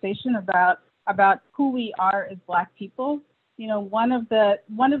conversation about who we are as Black people. You know, one of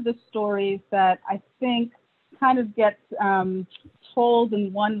the stories that I think kind of gets told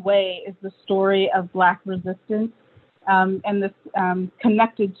in one way is the story of Black resistance, and this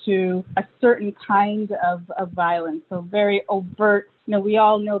connected to a certain kind of violence. So very overt. You know, we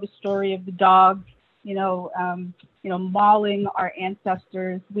all know the story of the dog, mauling our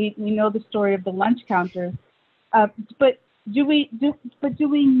ancestors. We know the story of the lunch counters. But do we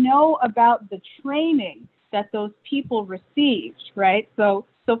know about the training that those people received, right? So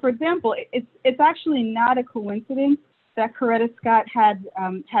for example, it's actually not a coincidence that Coretta Scott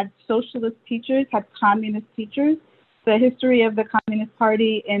had socialist teachers, had communist teachers. The history of the Communist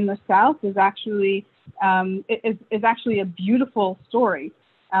Party in the South is actually a beautiful story,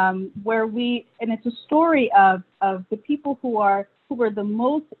 where and it's a story of the people who were the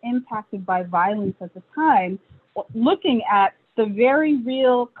most impacted by violence at the time, looking at the very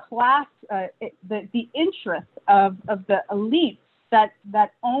real class, the interests of the elite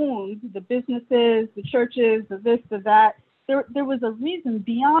that owned the businesses, the churches, the this, the that. There was a reason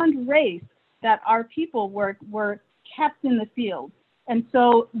beyond race that our people were kept in the field. And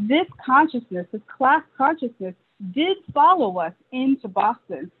so this consciousness, this class consciousness, did follow us into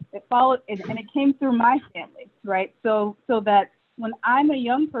Boston. It followed, and it came through my family, right? So that when I'm a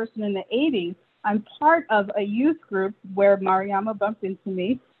young person in the 80s, I'm part of a youth group where Mariama bumped into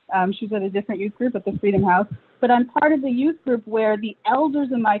me. She's at a different youth group at the Freedom House, but I'm part of the youth group where the elders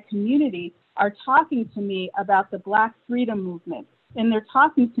in my community are talking to me about the Black freedom movement, and they're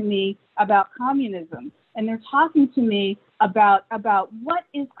talking to me about communism, and they're talking to me about what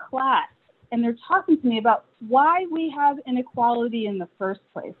is class, and they're talking to me about why we have inequality in the first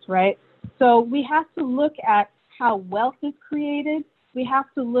place, right? So we have to look at how wealth is created. We have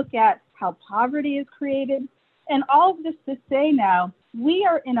to look at how poverty is created. And all of this to say now, we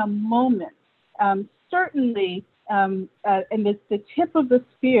are in a moment, certainly, and the tip of the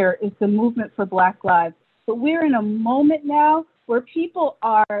spear is the movement for Black lives. But we're in a moment now where people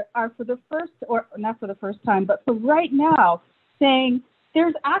are for the first, or not for the first time, but for right now, saying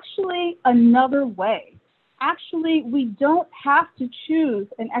there's actually another way. Actually, we don't have to choose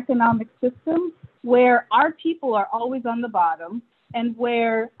an economic system where our people are always on the bottom and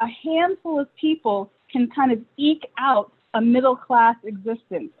where a handful of people can kind of eke out a middle class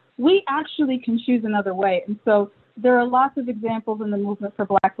existence. We actually can choose another way. And so there are lots of examples in the movement for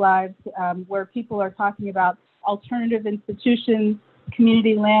Black lives where people are talking about alternative institutions,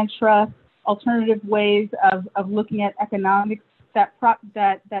 community land trusts, alternative ways of looking at economics that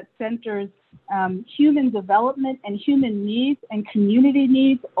centers human development and human needs and community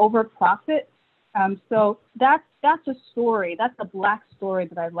needs over profit. So that's a story. That's a Black story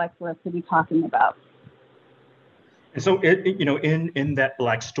that I'd like for us to be talking about. And so, in that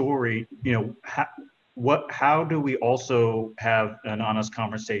Black story, how do we also have an honest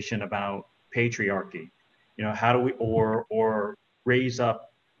conversation about patriarchy? How do we or raise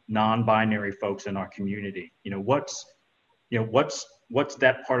up non-binary folks in our community? What's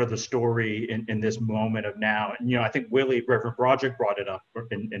that part of the story in this moment of now? And I think Reverend Broderick brought it up,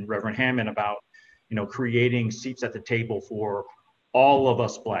 and Reverend Hammond, about creating seats at the table for all of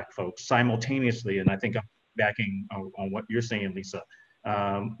us Black folks simultaneously. And I think I'm backing on what you're saying, Lisa.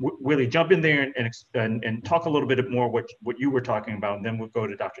 Willie, jump in there and talk a little bit more what you were talking about, and then we'll go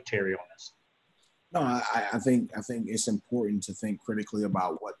to Dr. Terry on this. No, I think it's important to think critically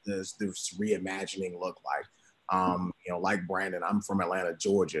about what does this reimagining look like. Like Brandon, I'm from Atlanta,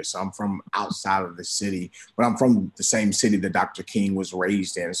 Georgia, so I'm from outside of the city, but I'm from the same city that Dr. King was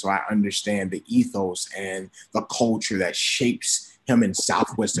raised in. So I understand the ethos and the culture that shapes him in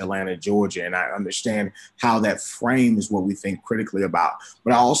Southwest Atlanta, Georgia. And I understand how that frames what we think critically about,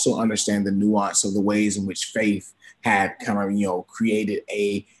 but I also understand the nuance of the ways in which faith had kind of, created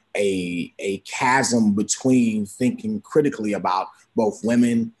a a chasm between thinking critically about both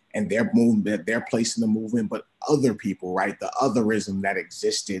women and their movement, their place in the movement, but other people, right? The otherism that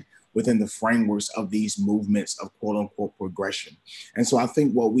existed within the frameworks of these movements of quote unquote progression. And so I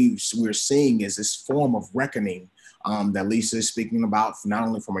think what we're seeing is this form of reckoning that Lisa is speaking about, not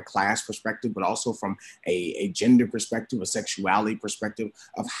only from a class perspective, but also from a gender perspective, a sexuality perspective,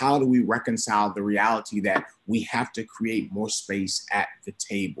 of how do we reconcile the reality that we have to create more space at the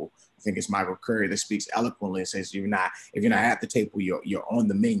table. I think it's Michael Curry that speaks eloquently and says, if you're not at the table, you're on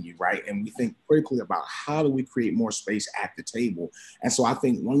the menu, right? And we think critically about how do we create more space at the table. And so I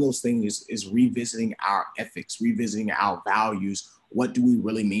think one of those things is revisiting our ethics, revisiting our values. What do we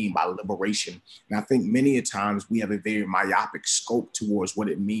really mean by liberation? And I think many a times we have a very myopic scope towards what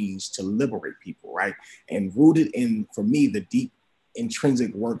it means to liberate people, right? And rooted in, for me, the deep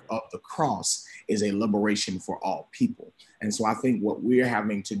intrinsic work of the cross is a liberation for all people. And so I think what we're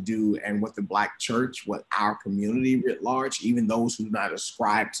having to do, and what the Black church, what our community writ large, even those who do not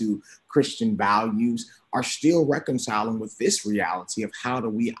ascribe to Christian values, are still reconciling with this reality of how do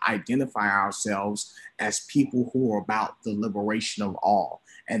we identify ourselves as people who are about the liberation of all.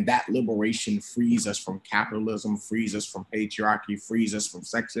 And that liberation frees us from capitalism, frees us from patriarchy, frees us from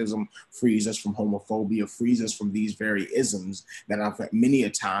sexism, frees us from homophobia, frees us from these very isms that many a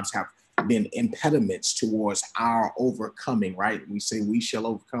times have been impediments towards our overcoming, right? We say we shall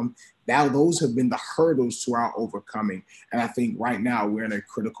overcome. Now those have been the hurdles to our overcoming. And I think right now we're in a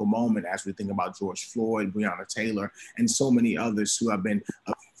critical moment as we think about George Floyd, Breonna Taylor, and so many others who have been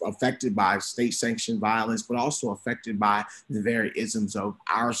affected by state-sanctioned violence, but also affected by the very isms of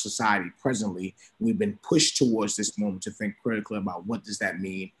our society presently. We've been pushed towards this moment to think critically about what does that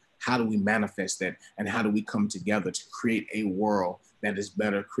mean? How do we manifest that? And how do we come together to create a world that is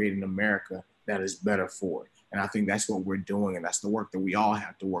better, create an America that is better for it? And I think that's what we're doing. And that's the work that we all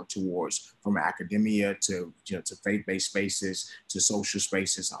have to work towards, from academia to, to faith-based spaces, to social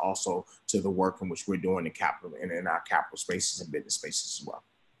spaces, also to the work in which we're doing in capital and in our capital spaces and business spaces as well.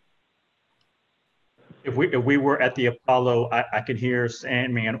 If we were at the Apollo, I could hear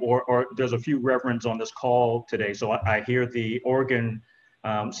Sandman, or there's a few reverends on this call today. So I hear the organ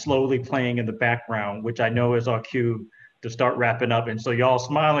slowly playing in the background, which I know is our cue to start wrapping up. And so y'all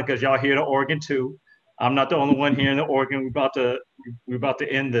smiling because y'all hear the organ too. I'm not the only one hearing the organ. We're about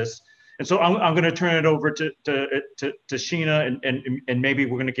to end this. And so I'm going to turn it over to Sheena, and maybe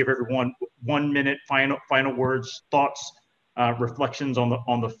we're going to give everyone 1 minute final words, thoughts, reflections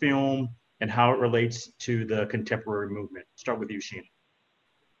on the film and how it relates to the contemporary movement. Start with you, Sheena.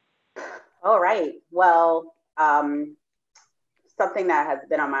 All right. Well, something that has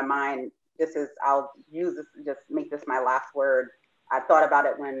been on my mind, I'll use this, just make this my last word. I thought about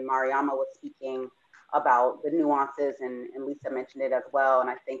it when Mariama was speaking about the nuances, and Lisa mentioned it as well. And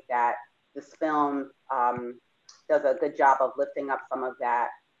I think that this film does a good job of lifting up some of that.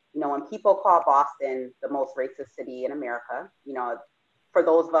 When people call Boston the most racist city in America, for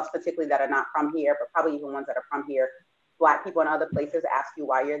those of us particularly that are not from here, but probably even ones that are from here, Black people in other places ask you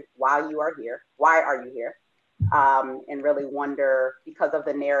why you are here, and really wonder, because of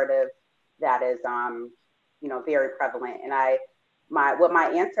the narrative that is, very prevalent. And what my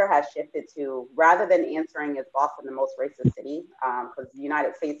answer has shifted to, rather than answering is Boston the most racist city, because the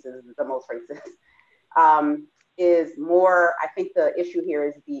United States is the most racist, is more, I think the issue here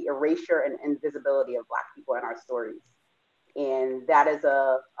is the erasure and invisibility of Black people in our stories. And that is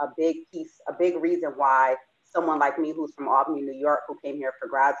a big piece, a big reason why someone like me, who's from Albany, New York, who came here for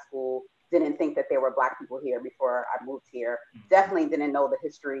grad school, didn't think that there were Black people here before I moved here. Definitely didn't know the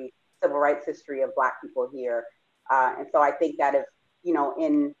history, civil rights history of Black people here. And so I think that if,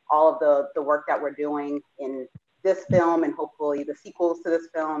 in all of the work that we're doing in this film, and hopefully the sequels to this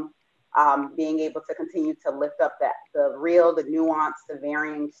film, being able to continue to lift up the real, the nuance, the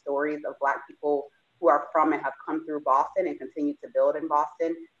varying stories of Black people who are from and have come through Boston and continue to build in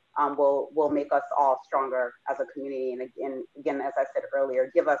Boston, will make us all stronger as a community. And again, as I said earlier,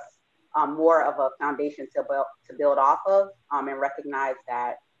 give us more of a foundation to build off of, and recognize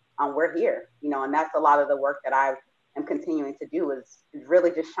that we're here, and that's a lot of the work that I am continuing to do, is really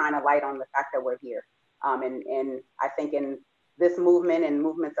just shine a light on the fact that we're here. And I think in this movement and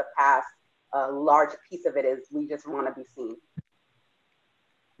movements of past, a large piece of it is we just want to be seen.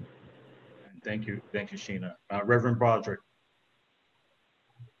 Thank you, Sheena. Reverend Broderick.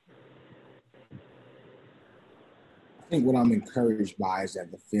 I think what I'm encouraged by is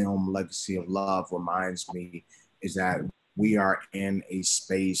that the film Legacy of Love reminds me is that we are in a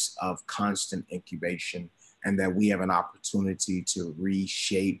space of constant incubation, and that we have an opportunity to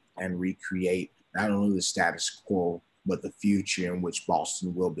reshape and recreate not only the status quo, but the future in which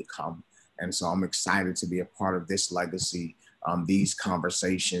Boston will become. And so I'm excited to be a part of this legacy, these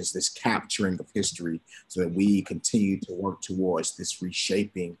conversations, this capturing of history, so that we continue to work towards this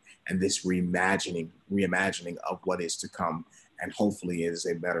reshaping and this reimagining of what is to come. And hopefully it is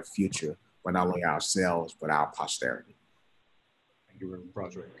a better future for not only ourselves, but our posterity. Thank you, Reverend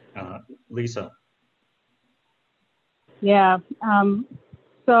Broderick. Lisa. Yeah.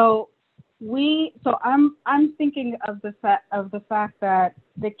 So I'm thinking of the fact that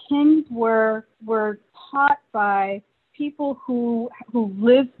the Kings were taught by people who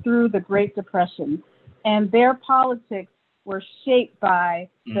lived through the Great Depression, and their politics were shaped by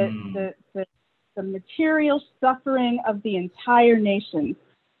the material suffering of the entire nation.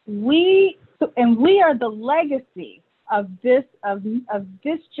 We are the legacy of this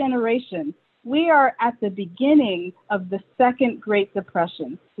generation. We are at the beginning of the second Great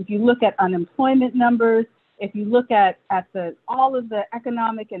Depression. If you look at unemployment numbers, if you look at all of the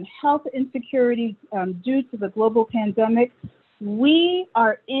economic and health insecurities due to the global pandemic, we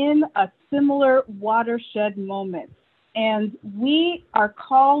are in a similar watershed moment. And we are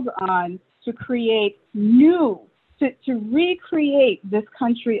called on to create to recreate this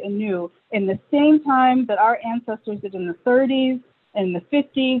country anew in the same time that our ancestors did in the 30s, in the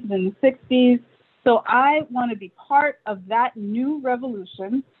 50s, in the 60s. So I want to be part of that new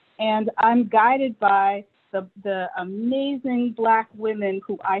revolution, and I'm guided by the amazing Black women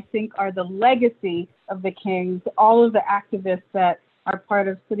who I think are the legacy of the Kings, all of the activists that are part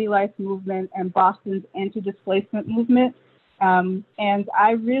of City Life Movement and Boston's anti-displacement movement. And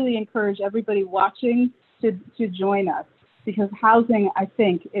I really encourage everybody watching to join us, because housing, I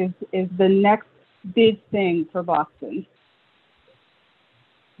think, is the next big thing for Boston.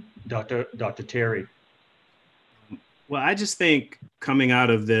 Dr. Terry. Well, I just think coming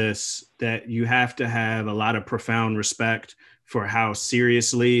out of this that you have to have a lot of profound respect for how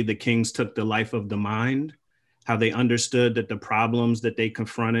seriously the Kings took the life of the mind, how they understood that the problems that they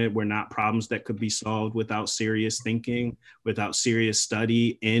confronted were not problems that could be solved without serious thinking, without serious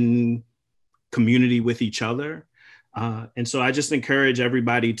study in community with each other. And so I just encourage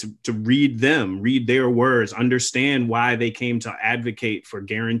everybody to read them, read their words, understand why they came to advocate for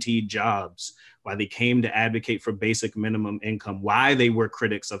guaranteed jobs, why they came to advocate for basic minimum income, why they were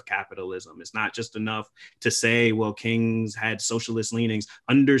critics of capitalism. It's not just enough to say, well, Kings had socialist leanings.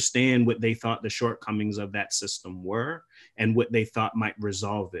 Understand what they thought the shortcomings of that system were and what they thought might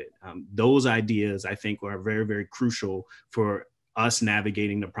resolve it. Those ideas, I think, are very, very crucial for us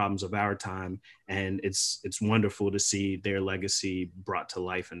navigating the problems of our time. And it's wonderful to see their legacy brought to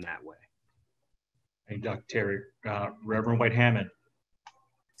life in that way. Hey, Dr. Terry, Reverend White Hammond.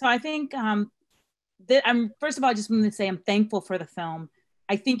 So I think first of all, I just want to say I'm thankful for the film.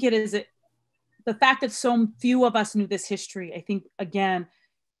 I think it is the fact that so few of us knew this history, I think, again,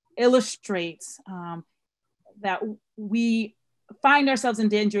 illustrates that we find ourselves in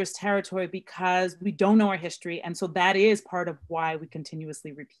dangerous territory because we don't know our history. And so that is part of why we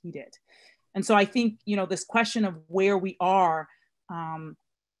continuously repeat it. And so I think, this question of where we are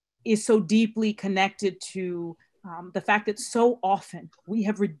is so deeply connected to the fact that so often we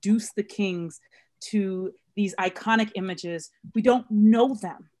have reduced the Kings to these iconic images. We don't know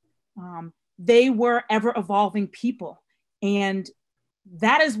them. They were ever evolving people. And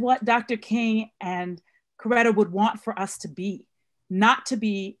that is what Dr. King and Coretta would want for us to be. Not to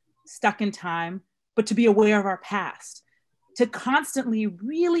be stuck in time, but to be aware of our past, to constantly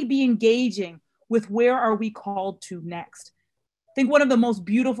really be engaging with where are we called to next. I think one of the most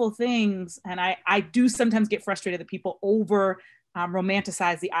beautiful things, and I do sometimes get frustrated that people over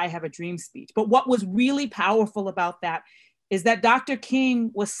romanticize the I Have a Dream speech, but what was really powerful about that is that Dr.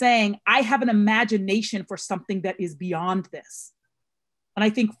 King was saying, I have an imagination for something that is beyond this. And I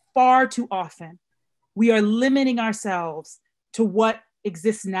think far too often we are limiting ourselves to what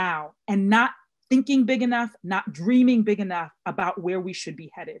exists now and not thinking big enough, not dreaming big enough about where we should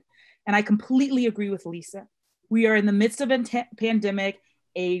be headed. And I completely agree with Lisa. We are in the midst of a pandemic,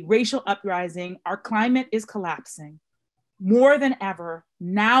 a racial uprising. Our climate is collapsing. More than ever,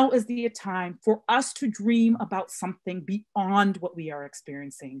 now is the time for us to dream about something beyond what we are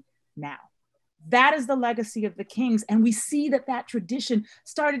experiencing now. That is the legacy of the Kings. And we see that tradition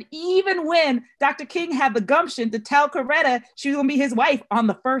started even when Dr. King had the gumption to tell Coretta she was gonna be his wife on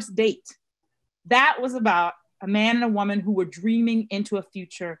the first date. That was about a man and a woman who were dreaming into a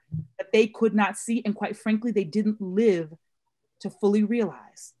future that they could not see. And quite frankly, they didn't live to fully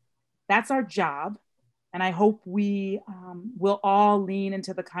realize. That's our job. And I hope we will all lean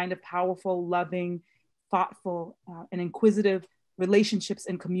into the kind of powerful, loving, thoughtful, and inquisitive relationships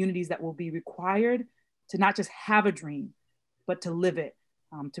and communities that will be required to not just have a dream, but to live it,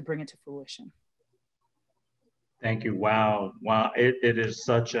 to bring it to fruition. Thank you. Wow. Wow. It is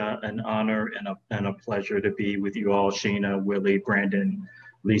such an honor and a pleasure to be with you all, Sheena, Willie, Brandon,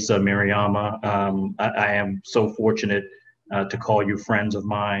 Lisa, Mariama. I am so fortunate to call you friends of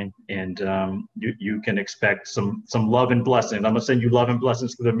mine, and you can expect some love and blessings. I'm gonna send you love and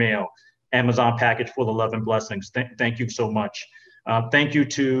blessings through the mail. Amazon package full of love and blessings. Thank you so much. Thank you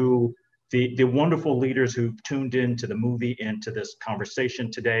to the wonderful leaders who tuned in to the movie and to this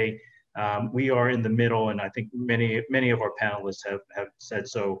conversation today. We are in the middle, and I think many of our panelists have said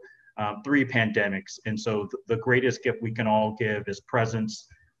so, 3 pandemics. And so the greatest gift we can all give is presence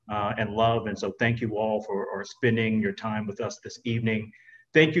and love. And so thank you all for spending your time with us this evening.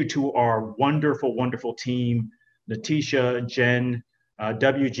 Thank you to our wonderful, wonderful team, Natisha, Jen,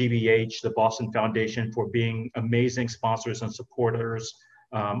 WGBH, the Boston Foundation, for being amazing sponsors and supporters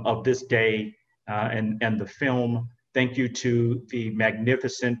of this day and the film. Thank you to the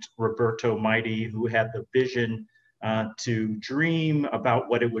magnificent Roberto Mighty, who had the vision to dream about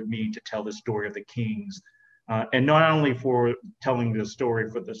what it would mean to tell the story of the Kings. And not only for telling the story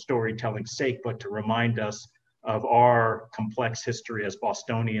for the storytelling's sake, but to remind us of our complex history as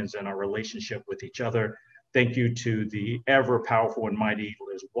Bostonians and our relationship with each other. Thank you to the ever powerful and mighty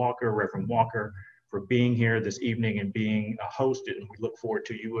Liz Walker, Reverend Walker, for being here this evening and being a host. And we look forward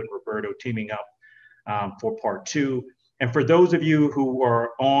to you and Roberto teaming up for part 2. And for those of you who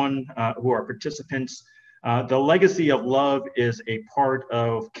are who are participants, the Legacy of Love is a part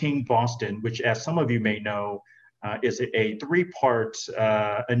of King Boston, which, as some of you may know, is a 3-part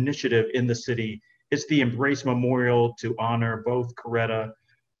initiative in the city. It's the Embrace Memorial to honor both Coretta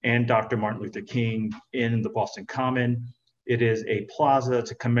and Dr. Martin Luther King in the Boston Common. It is a plaza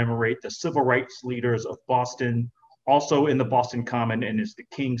to commemorate the civil rights leaders of Boston, also in the Boston Common, and is the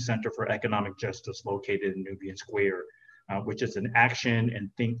King Center for Economic Justice located in Nubian Square, which is an action and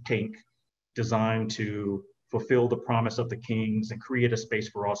think tank designed to fulfill the promise of the Kings and create a space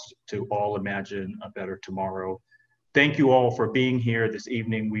for us to all imagine a better tomorrow. Thank you all for being here this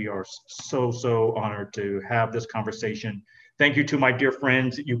evening. We are so honored to have this conversation. Thank you to my dear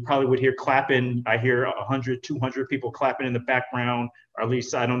friends. You probably would hear clapping. I hear 100, 200 people clapping in the background, or at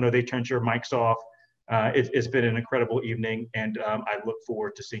least, I don't know, they turned your mics off. It's been an incredible evening, and I look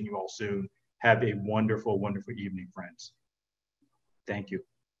forward to seeing you all soon. Have a wonderful, wonderful evening, friends. Thank you.